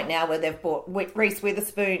to the point now where they've brought Reese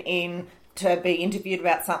Witherspoon in to be interviewed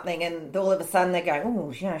about something, and all of a sudden they're going,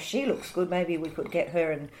 oh, she looks good. Maybe we could get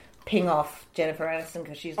her and ping off Jennifer Aniston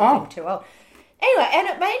because she's looking too old. Anyway, and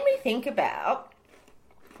it made me think about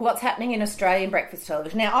what's happening in Australian breakfast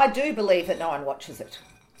television. Now, I do believe that no one watches it.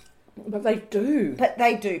 But they do. But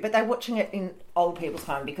they're watching it in old people's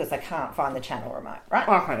home because they can't find the channel remote, right?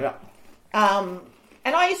 Okay, yeah.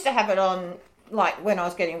 And I used to have it on, like, when I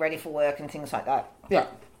was getting ready for work and things like that. Yeah.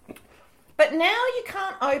 But now you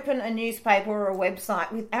can't open a newspaper or a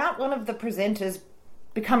website without one of the presenters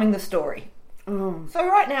becoming the story. So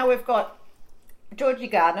right now we've got Georgie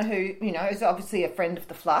Gardner, who, is obviously a friend of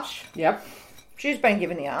the Flush. Yep. She's been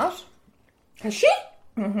given the arse. Has she?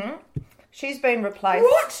 Mm-hmm. She's been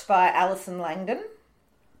replaced by Alison Langdon.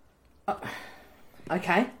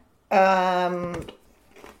 Okay.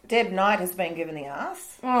 Deb Knight has been given the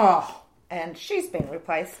arse. Oh. And she's been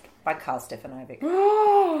replaced by Carl Stefanovic.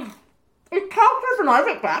 Oh. Is Carl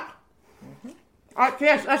Stefanovic back? Mm-hmm.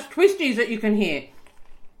 Yes, that's twisties that you can hear.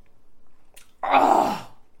 Oh.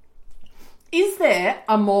 Is there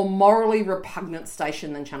a more morally repugnant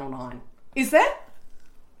station than Channel 9? Is there?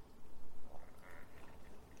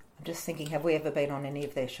 I'm just thinking, have we ever been on any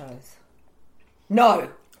of their shows?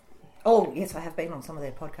 No. Oh, yes, I have been on some of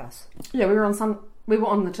their podcasts. Yeah, we were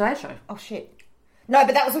on the Today Show. Oh, shit. No,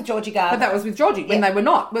 but that was with Georgie Gardner. But that was with Georgie, when they were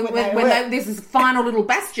not. When there's this final little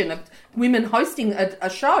bastion of women hosting a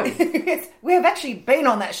show. Yes, we have actually been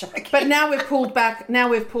on that show. But now we've pulled back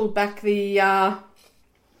the...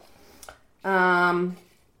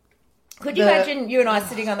 Could you imagine you and I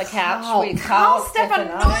sitting on the couch with Carl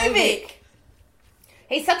Stefanovic?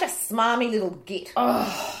 He's such a smarmy little git.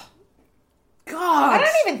 Oh, God. I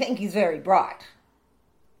don't even think he's very bright.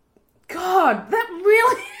 God, that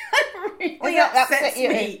really upsets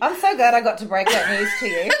me. I'm so glad I got to break that news to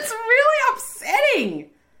you. It's really upsetting.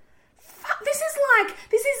 Fuck, this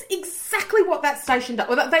is exactly what that station does.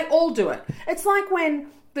 Well, they all do it. It's like when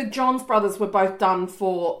the Johns brothers were both done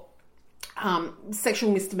for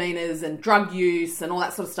sexual misdemeanors and drug use and all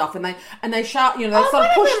that sort of stuff, and they sort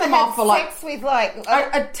of push them off for sex with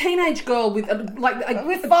a teenage girl with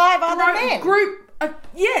with 5 other men group.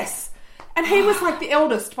 Yes. And he was like the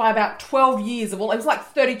eldest by about 12 years of all. He was like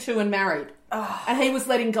 32 and married. Oh. And he was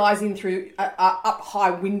letting guys in through a up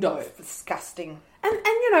high window. It's disgusting.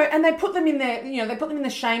 And they put them in their, they put them in the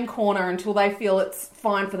shame corner until they feel it's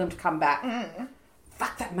fine for them to come back.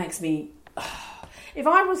 Fuck, that makes me... If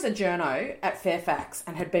I was a journo at Fairfax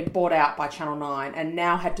and had been bought out by Channel 9 and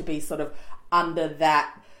now had to be sort of under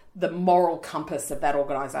the moral compass of that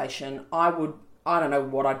organisation, I don't know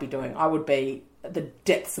what I'd be doing. I would be at the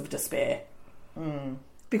depths of despair.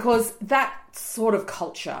 because that sort of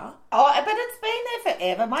culture... Oh, but it's been there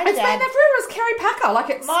forever. It's been there forever. It's Kerry Packer. Like,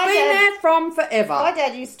 it's been there from forever. My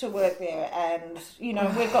dad used to work there, and, you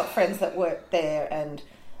know, we've got friends that work there, and,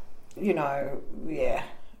 you know, yeah,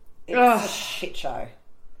 it's a shit show.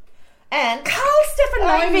 And Carl Stefanovic.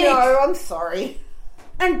 I know, I'm sorry.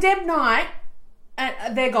 And Deb Knight,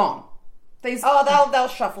 they're gone. They'll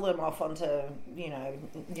shuffle them off onto, you know,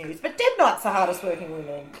 news. But Deb Knight's the hardest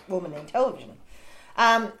working woman in television.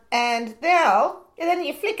 And now, and then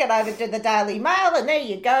you flick it over to the Daily Mail, and there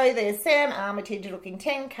you go. There's Sam Armitage looking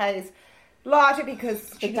 10Ks lighter because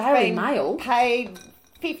she's been paid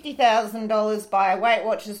 $50,000 by Weight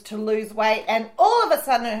Watchers to lose weight, and all of a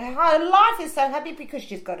sudden her life is so happy because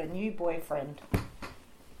she's got a new boyfriend.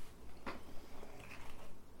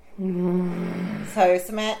 So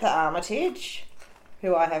Samantha Armitage,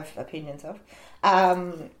 who I have opinions of,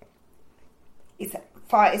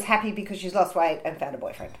 is happy because she's lost weight and found a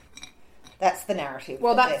boyfriend. That's the narrative.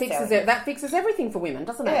 Well, that fixes everything for women,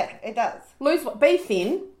 doesn't it? Yeah, it does. Be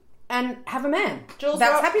thin and have a man. That's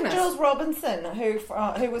happiness. Jules Robinson, who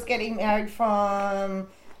was getting married from,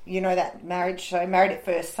 you know, that marriage show, Married at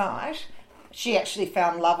First Sight. She actually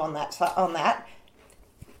found love on that.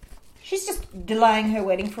 She's just delaying her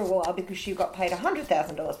wedding for a while because she got paid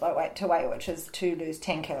 $100,000 by Weight Watchers to lose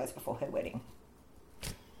 10 kilos before her wedding.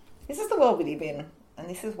 This is the world we live in, and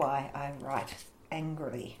this is why I write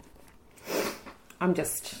angrily. I'm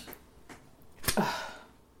just...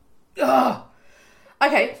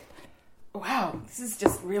 Okay. Wow, this has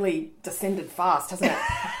just really descended fast, hasn't it?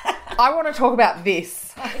 I want to talk about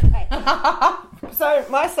this. Okay. So,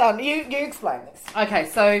 my son, you explain this. Okay,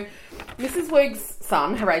 so Mrs Woog's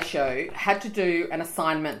son, Horatio, had to do an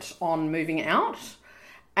assignment on moving out,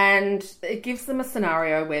 and it gives them a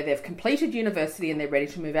scenario where they've completed university and they're ready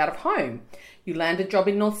to move out of home. You land a job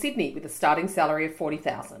in North Sydney with a starting salary of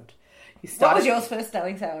 $40,000. What was yours first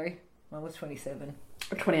starting salary? Mine was 27.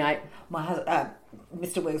 28. My husband,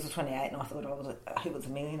 Mr. Wiggs was 28, and I thought he was a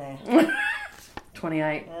millionaire.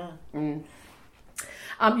 28. Yeah.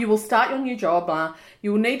 You will start your new job.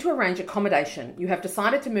 You will need to arrange accommodation. You have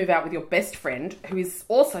decided to move out with your best friend, who is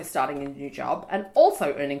also starting a new job and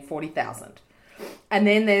also earning $40,000. And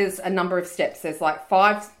then there's a number of steps. There's like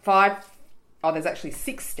there's actually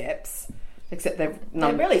 6 steps, except they're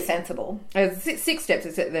really sensible. There's 6 steps,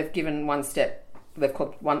 except they've given one step. They've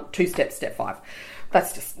called 2 steps, step 5.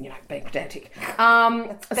 That's just, you know, being pedantic.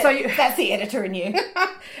 That's the editor in you.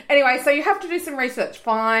 Anyway, so you have to do some research.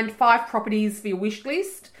 Find 5 properties for your wish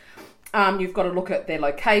list. You've got to look at their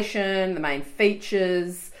location, the main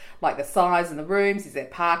features, like the size and the rooms. Is there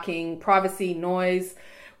parking, privacy, noise?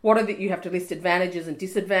 You have to list advantages and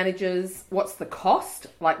disadvantages. What's the cost,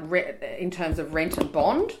 like in terms of rent and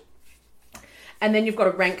bond? And then you've got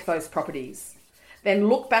to rank those properties. Then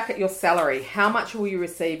look back at your salary. How much will you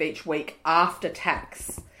receive each week after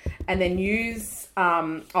tax? And then use,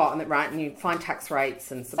 and you find tax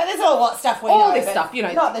rates and so there's all stuff we all know. This stuff, you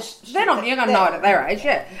know. Not you're going to know it at their age,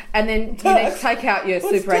 yeah. And then you need to take out your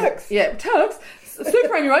tax? Tax.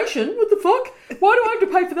 Superannuation? What the fuck? Why do I have to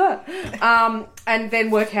pay for that? And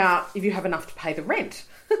then work out if you have enough to pay the rent.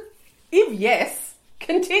 If yes,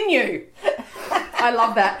 continue. I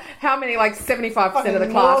love that. How many, 75% of the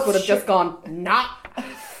class would have just gone, nah.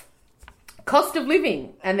 Cost of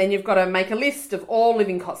living. And then you've got to make a list of all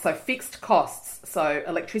living costs. So fixed costs. So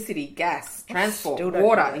electricity, gas, transport,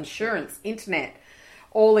 water, insurance, internet.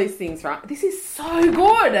 All these things, right? This is so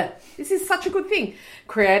good. This is such a good thing.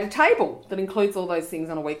 Create a table that includes all those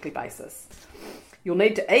things on a weekly basis. You'll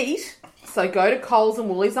need to eat. So go to Coles and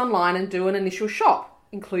Woolies online and do an initial shop.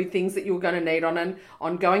 Include things that you're going to need on an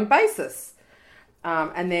ongoing basis.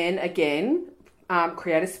 And then, again,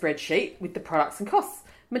 create a spreadsheet with the products and costs.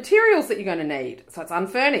 Materials that you're going to need. So it's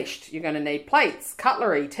unfurnished. You're going to need plates,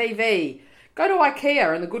 cutlery, TV. Go to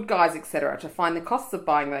IKEA and the Good Guys, etc. to find the costs of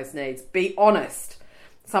buying those needs. Be honest.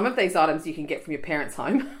 Some of these items you can get from your parents'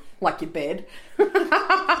 home, like your bed.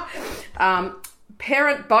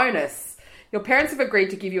 Parent bonus. Your parents have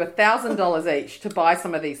agreed to give you $1,000 each to buy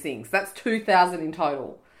some of these things. That's $2,000 in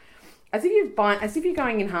total. As if you're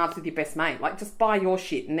going in halves with your best mate. Just buy your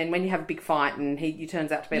shit, and then when you have a big fight and he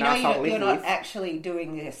turns out to be an asshole to live with. You're not actually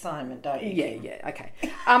doing the assignment, don't you? Yeah, okay.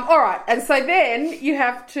 All right, and so then you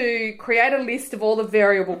have to create a list of all the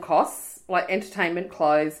variable costs, like entertainment,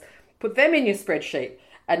 clothes, put them in your spreadsheet,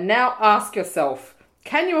 and now ask yourself,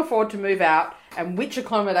 can you afford to move out, and which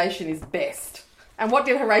accommodation is best? And what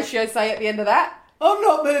did Horatio say at the end of that? I'm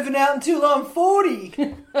not moving out until I'm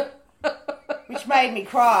 40. Which made me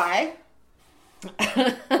cry.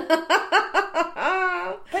 But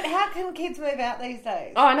how can kids move out these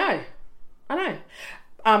days? Oh, I know.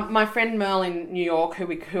 my friend Merle in New York,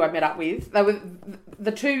 who I met up with, they were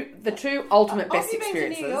the two ultimate best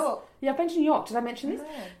experiences. Been to New York? Yeah, I've been to New York. Did I mention this? No.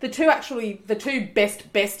 The two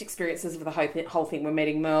best experiences of the whole thing were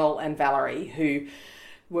meeting Merle and Valerie, who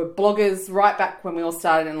were bloggers right back when we all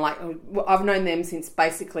started, and like I've known them since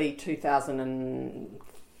basically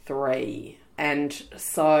 2003. And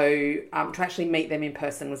so to actually meet them in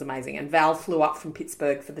person was amazing. And Val flew up from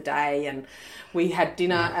Pittsburgh for the day, and we had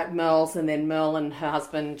dinner at Merle's, and then Merle and her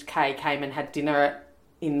husband Kay came and had dinner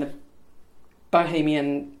in the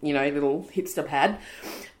bohemian, little hipster pad.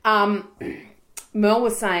 Merle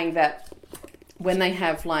was saying that when they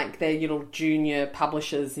have like their little junior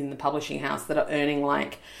publishers in the publishing house that are earning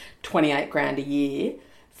like $28,000 a year,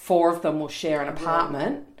 4 of them will share an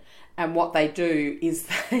apartment, and what they do is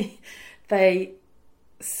they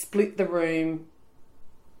split the room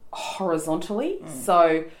horizontally.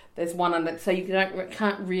 So there's one under, so you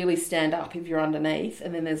can't really stand up if you're underneath,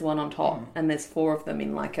 and then there's one on top, and there's 4 of them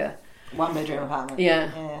in like a 1-bedroom apartment. Yeah.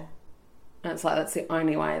 Yeah. And it's like that's the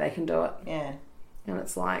only way they can do it. Yeah. And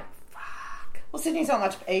it's like, fuck. Well, Sydney's not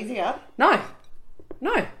much easier. No.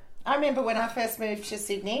 I remember when I first moved to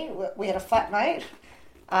Sydney, we had a flatmate,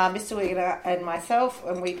 Mr. Woog and myself,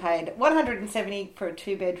 and we paid $170 for a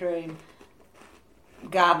 2-bedroom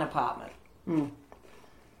garden apartment.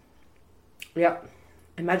 Yep.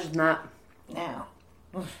 Imagine that. Now,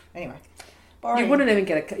 anyway, you wouldn't even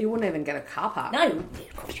get a car park. No,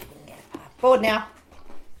 of course you wouldn't get a car. Bored now.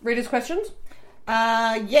 Readers' questions.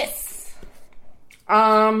 Yes.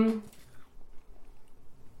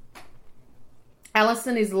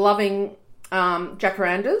 Alison is loving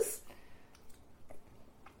jacarandas.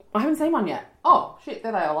 I haven't seen one yet. Oh shit!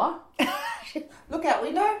 There they all are. Look out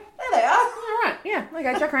window. There they are. All right. Yeah.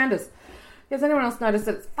 Okay. Jacarandas. Has anyone else noticed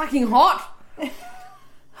that it's fucking hot?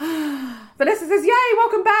 Vanessa says, "Yay!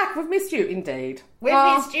 Welcome back. We've missed you." Indeed. We've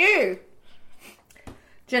missed you.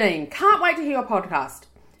 Janine, can't wait to hear your podcast.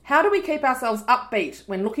 How do we keep ourselves upbeat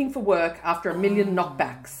when looking for work after a million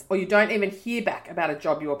knockbacks, or you don't even hear back about a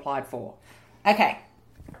job you applied for? Okay.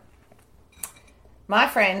 My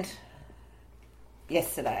friend,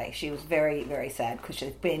 yesterday, she was very, very sad because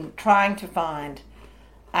she's been trying to find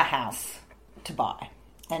a house to buy.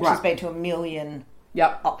 And she's been to a million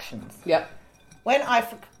auctions. Yep.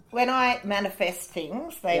 When I manifest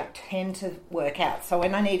things, they tend to work out. So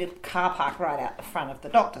when I need a car park right out the front of the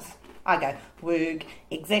doctor's, I go, Woog,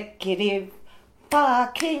 executive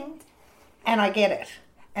parking, and I get it.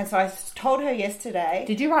 And so I told her yesterday...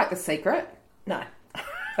 Did you write The Secret? No,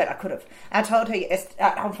 but I could have. I told her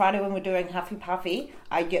on Friday when we're doing Huffy Puffy,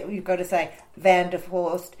 you've got to say, Van der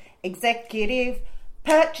Forst, executive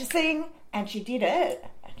purchasing, and she did it,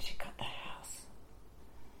 and she got the house.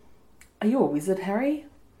 Are you a wizard, Harry?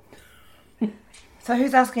 So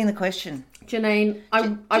who's asking the question? Janine,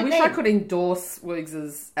 I wish I could endorse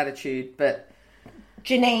Woogs' attitude, but...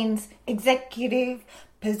 Janine's executive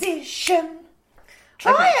position.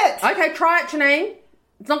 Try it! Okay, try it, Janine.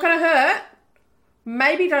 It's not going to hurt.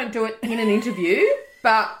 Maybe don't do it in an interview,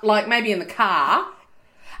 but like maybe in the car.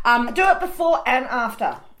 Do it before and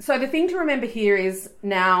after. So the thing to remember here is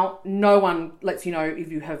now no one lets you know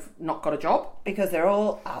if you have not got a job. Because they're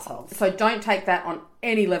all assholes. So don't take that on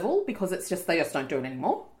any level because they just don't do it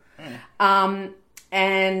anymore. I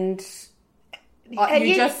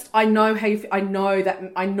know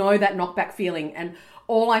that knockback feeling, and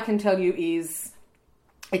all I can tell you is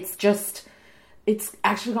it's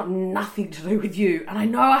actually got nothing to do with you. And I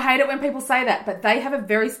know I hate it when people say that, but they have a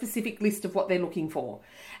very specific list of what they're looking for.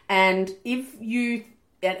 And if you're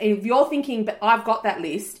thinking, but I've got that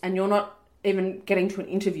list and you're not even getting to an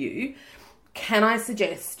interview, can I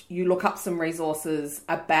suggest you look up some resources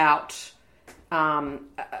about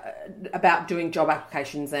doing job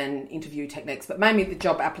applications and interview techniques, but mainly the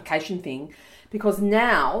job application thing, because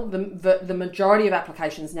now the majority of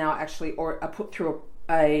applications now actually are put through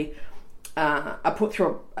an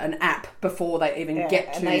app before they even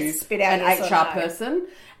get to an HR person.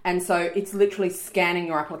 And so it's literally scanning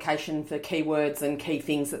your application for keywords and key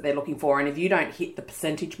things that they're looking for. And if you don't hit the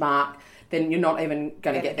percentage mark, then you're not even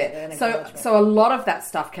going to get there. So a lot of that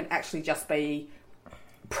stuff can actually just be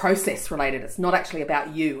process related. It's not actually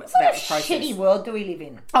about you. It's about the process. What a shitty world do we live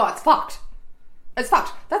in? Oh, it's fucked. It's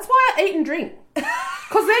fucked. That's why I eat and drink.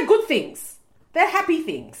 Because they're good things. They're happy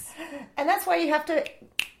things. And that's why you have to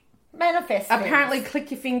manifest Apparently things. click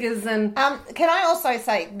your fingers and... Can I also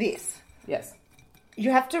say this? Yes.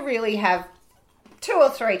 You have to really have 2 or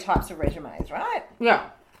 3 types of resumes, right? Yeah.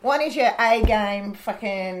 One is your A game,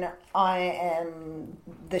 fucking I am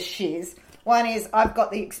the shiz. One is I've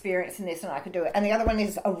got the experience in this and I can do it. And the other one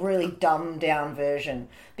is a really dumbed down version.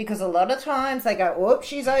 Because a lot of times they go, whoops,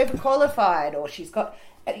 she's overqualified or she's got...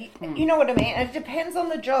 You know what I mean? And it depends on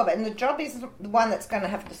the job. And the job is the one that's going to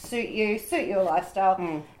have to suit you, suit your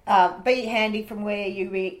lifestyle, be handy from where you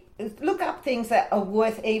be. Look up things that are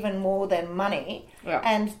worth even more than money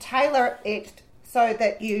and tailor it so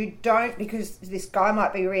that you don't... Because this guy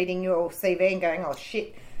might be reading your CV and going, oh,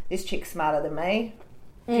 shit, this chick's smarter than me.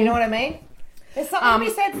 Do you know what I mean? There's something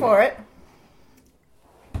to be said for it.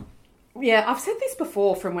 Yeah, I've said this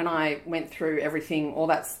before from when I went through everything, all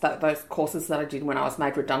those courses that I did when I was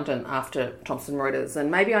made redundant after Thomson Reuters,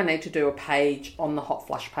 and maybe I need to do a page on the Hot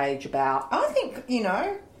Flush page about... I think,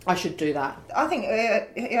 I should do that. I think,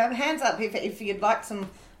 hands up if you'd like some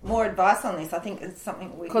more advice on this. I think it's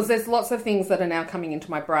something we... Because there's lots of things that are now coming into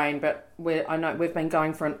my brain, but I know we've been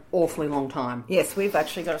going for an awfully long time. Yes, we've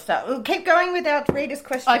actually got to start. We'll keep going with our readers'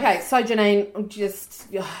 questions. Okay, so Janine, just...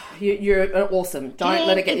 You're awesome. Don't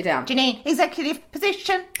let it get you down. Janine, executive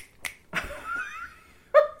position.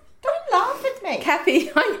 Don't laugh at me. Kathy,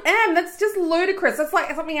 I am. That's just ludicrous. That's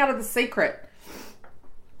like something out of The Secret.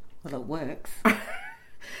 Well, it works.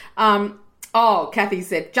 Kathy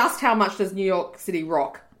said, just how much does New York City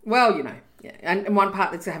rock? Well, yeah. And one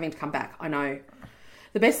part that's having to come back. I know.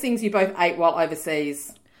 The best things you both ate while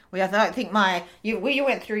overseas. Well, I think you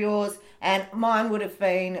went through yours, and mine would have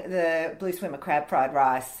been the Blue Swimmer crab fried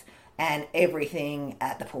rice and everything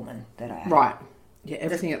at the Pullman that I ate. Right. Yeah,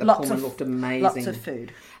 everything at the Pullman looked amazing. Lots of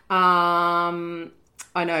food.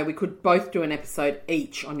 I know, we could both do an episode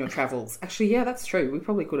each on your travels. Actually, yeah, that's true. We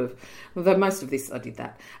probably could have. Although most of this I did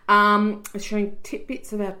that. Showing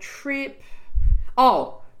tidbits of our trip.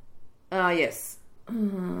 Yes.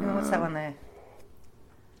 What's that one there?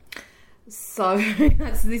 So,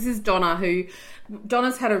 this is Donna,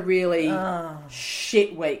 Donna's had a really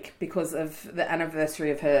shit week because of the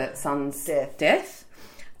anniversary of her son's death.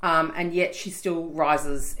 And yet she still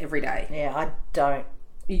rises every day. Yeah, I don't.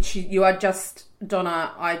 You are just...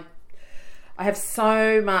 Donna, I have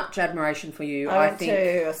so much admiration for you. I went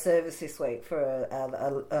to a service this week for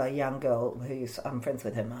a young girl I'm friends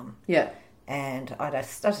with her mum. Yeah. And I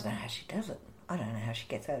don't know how she does it. I don't know how she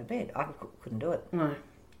gets out of bed. I couldn't do it. No.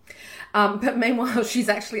 But meanwhile, she's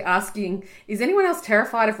actually asking, is anyone else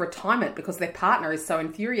terrified of retirement because their partner is so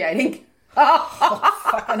infuriating?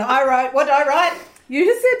 Fucking what did I write? You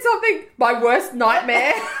just said something, my worst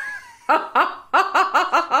nightmare.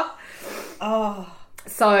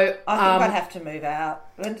 So I think I'd have to move out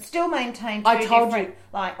and still maintain two different,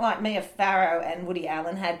 like Mia Farrow and Woody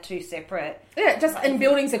Allen had two separate. Yeah, just in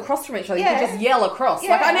buildings across from each other. Yeah. You could just yell across,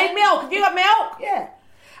 like, I need milk. Have you got milk? Yeah.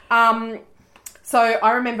 So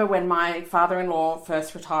I remember when my father-in-law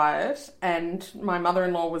first retired and my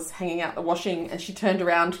mother-in-law was hanging out the washing and she turned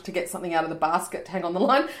around to get something out of the basket to hang on the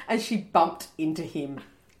line and she bumped into him.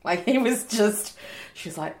 Like, he was just... She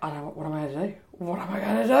was like, I don't know, what am I going to do? What am I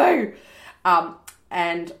going to do?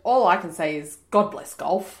 And all I can say is, God bless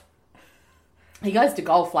golf. He goes to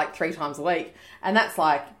golf like 3 times a week. And that's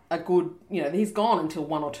like a good... he's gone until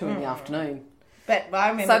 1 or 2 in the afternoon. But I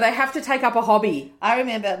remember... So they have to take up a hobby. I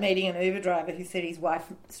remember meeting an Uber driver who said his wife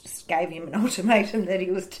just gave him an ultimatum that he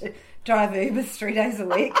was to drive Ubers 3 days a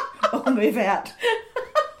week or move out.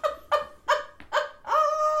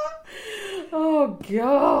 Oh,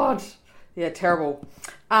 God. Yeah, terrible.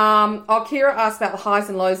 Kira asked about the highs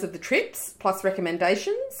and lows of the trips, plus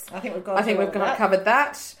recommendations. I think we've covered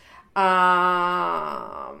that.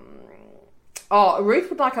 Ruth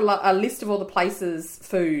would like a list of all the places,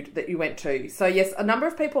 food that you went to. So, yes, a number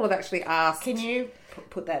of people have actually asked. Can you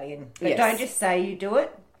put that in? But don't just say you do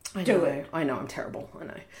it. Do it. I know, I'm terrible. I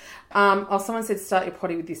know. Someone said start your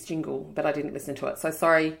potty with this jingle, but I didn't listen to it. So,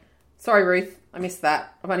 sorry, Ruth. I missed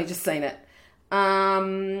that. I've only just seen it.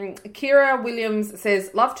 Kira Williams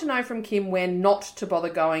says, love to know from Kim where not to bother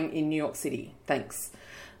going in New York City. Thanks.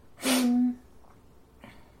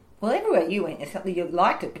 Well, everywhere you went, you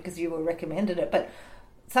liked it because you were recommended it. But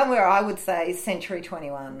somewhere I would say Century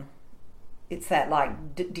 21. It's that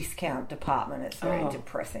like discount department. It's very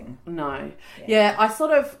depressing. No. Yeah, I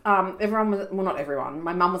sort of, everyone was, well, not everyone.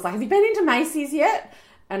 My mum was like, have you been into Macy's yet?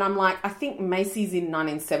 And I'm like, I think Macy's in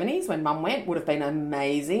 1970s when Mum went would have been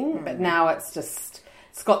amazing. But now it's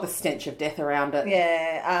got the stench of death around it.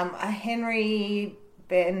 Yeah. Henry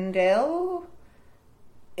Bendel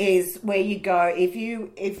is where you go if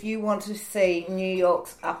you want to see New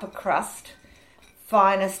York's upper crust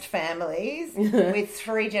finest families with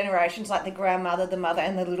 3 generations, like the grandmother, the mother,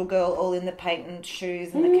 and the little girl, all in the patent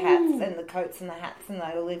shoes and the cats and the coats and the hats, and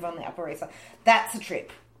they all live on the Upper East Side. That's a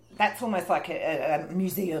trip. That's almost like a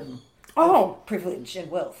museum. Oh. privilege and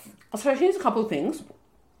wealth. So here's a couple of things.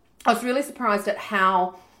 I was really surprised at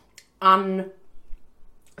how unsurprised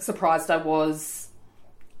I was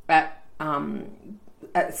at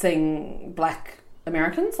seeing black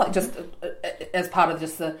Americans, like just as part of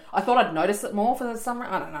just the... I thought I'd notice it more for some...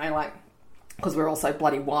 I don't know, like, because we're all so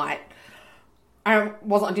bloody white. I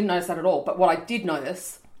didn't notice that at all. But what I did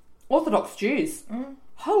notice, Orthodox Jews.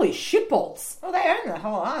 Holy shitballs. Well, they own the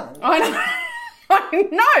whole island. I know. I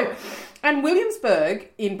know. And Williamsburg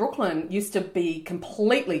in Brooklyn used to be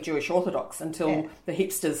completely Jewish Orthodox until the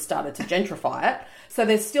hipsters started to gentrify it. So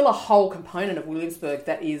there's still a whole component of Williamsburg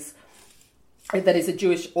that is a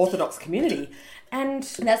Jewish Orthodox community. And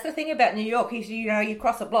that's the thing about New York is, you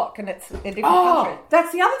cross a block and it's a different country.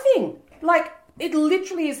 That's the other thing. Like, it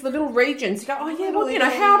literally is the little regions. You go, how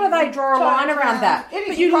do they draw a line around that?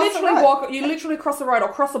 But you literally cross the road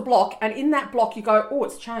or cross a block, and in that block you go, oh,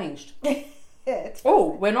 it's changed.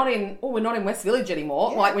 We're not in West Village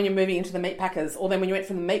anymore. Yeah. Like when you're moving into the Meatpackers, or then when you went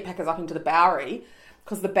from the Meatpackers up into the Bowery,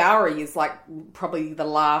 because the Bowery is like probably the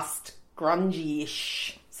last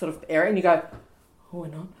grungy-ish sort of area, and you go,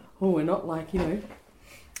 we're not like,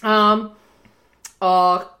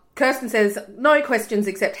 Kirsten says, no questions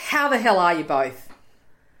except how the hell are you both?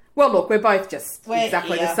 Well, look, we're both just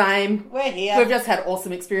exactly the same. We're here. We've just had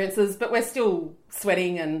awesome experiences, but we're still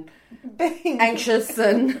sweating and being anxious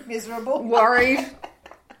and miserable, worried.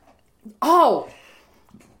 Oh,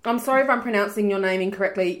 I'm sorry if I'm pronouncing your name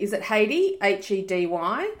incorrectly. Is it Hedy? Hedy?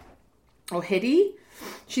 Or Hedy?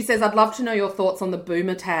 She says, I'd love to know your thoughts on the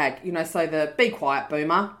boomer tag. So the be quiet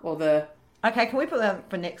boomer or the... Okay, can we put that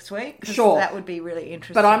for next week? Sure. That would be really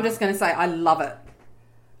interesting. But I'm just going to say I love it.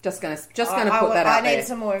 Just going to put that out there. I need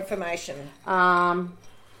some more information.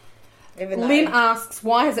 Lynn asks,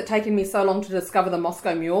 why has it taken me so long to discover the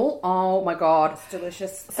Moscow Mule? Oh, my God. It's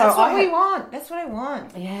delicious. That's what we want. That's what I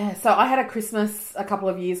want. Yeah. So I had a Christmas a couple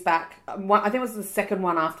of years back. I think it was the second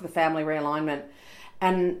one after the family realignment.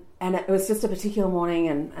 And it was just a particular morning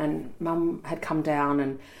and Mum had come down,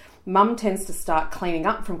 and Mum tends to start cleaning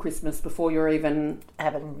up from Christmas before you're even...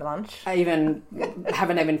 having lunch. Haven't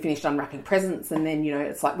even finished unwrapping presents. And then,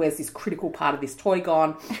 it's like, where's this critical part of this toy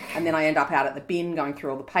gone? And then I end up out at the bin going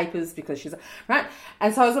through all the papers because she's... Right?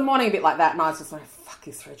 And so it was a morning a bit like that. And I was just like, fuck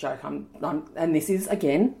this for a joke. And this is,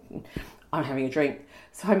 again, I'm having a drink.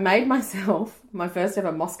 So I made myself my first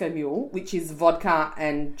ever Moscow Mule, which is vodka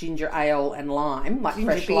and ginger ale and lime, like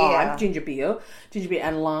fresh lime, ginger beer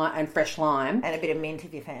and lime and fresh lime. And a bit of mint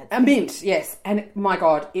if you fancy. A mint, yes. And my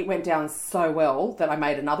God, it went down so well that I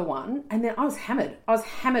made another one. And then I was hammered. I was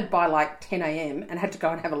hammered by like 10 a.m. and had to go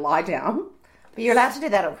and have a lie down. But you're allowed to do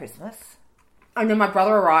that on Christmas. And then my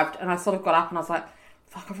brother arrived and I sort of got up and I was like,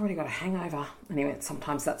 fuck, I've already got a hangover. Anyway,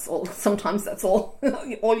 sometimes that's all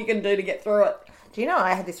all you can do to get through it. Do you know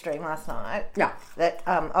I had this dream last night? Yeah. That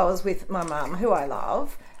I was with my mum, who I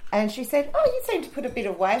love, and she said, oh, you seem to put a bit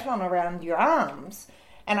of weight on around your arms.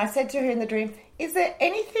 And I said to her in the dream, is there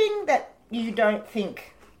anything that you don't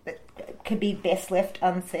think that could be best left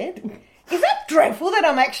unsaid? Is that dreadful that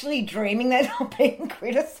I'm actually dreaming that I'm being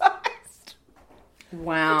criticised?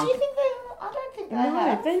 Wow. But do you think they are? I don't think they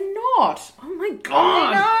are. No, they're not. Oh, my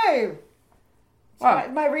God. I know. Wow.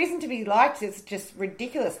 My reason to be liked is just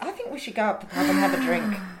ridiculous. I think we should go up to the pub and have a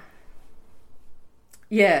drink.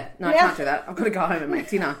 Yeah. No, I can't do that. I've got to go home and make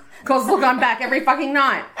dinner. Because, look, I'm back every fucking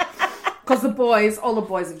night. Because all the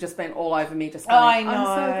boys have just been all over me just going, I know. I'm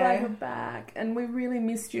so glad you're back. And we really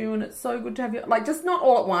missed you and it's so good to have you. Like, just not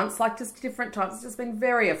all at once, like just different times. It's just been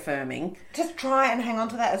very affirming. Just try and hang on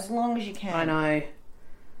to that as long as you can. I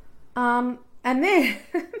know. And then,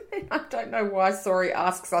 I don't know why Sori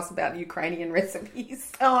asks us about Ukrainian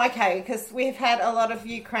recipes. Oh, okay, because we've had a lot of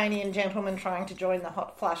Ukrainian gentlemen trying to join the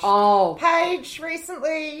Hot Flush page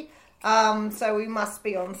recently. So we must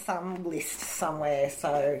be on some list somewhere.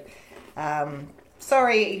 So,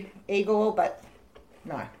 sorry, Igor, but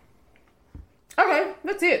no. Okay,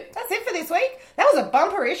 that's it. That's it for this week. That was a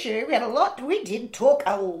bumper issue. We did talk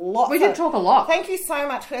a lot. We did talk a lot. Thank you so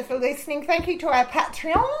much for listening. Thank you to our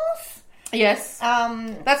Patreons. Yes.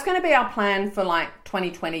 That's going to be our plan for like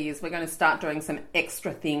 2020 is we're going to start doing some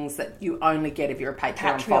extra things that you only get if you're a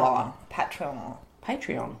Patreon follower. Patreon.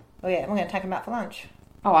 Oh yeah, we're going to take them out for lunch.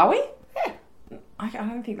 Oh, are we? Yeah. I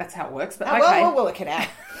don't think that's how it works, but okay. Well, we'll work it out.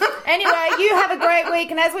 Anyway, you have a great week,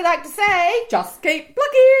 and as we like to say, just keep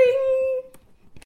looking.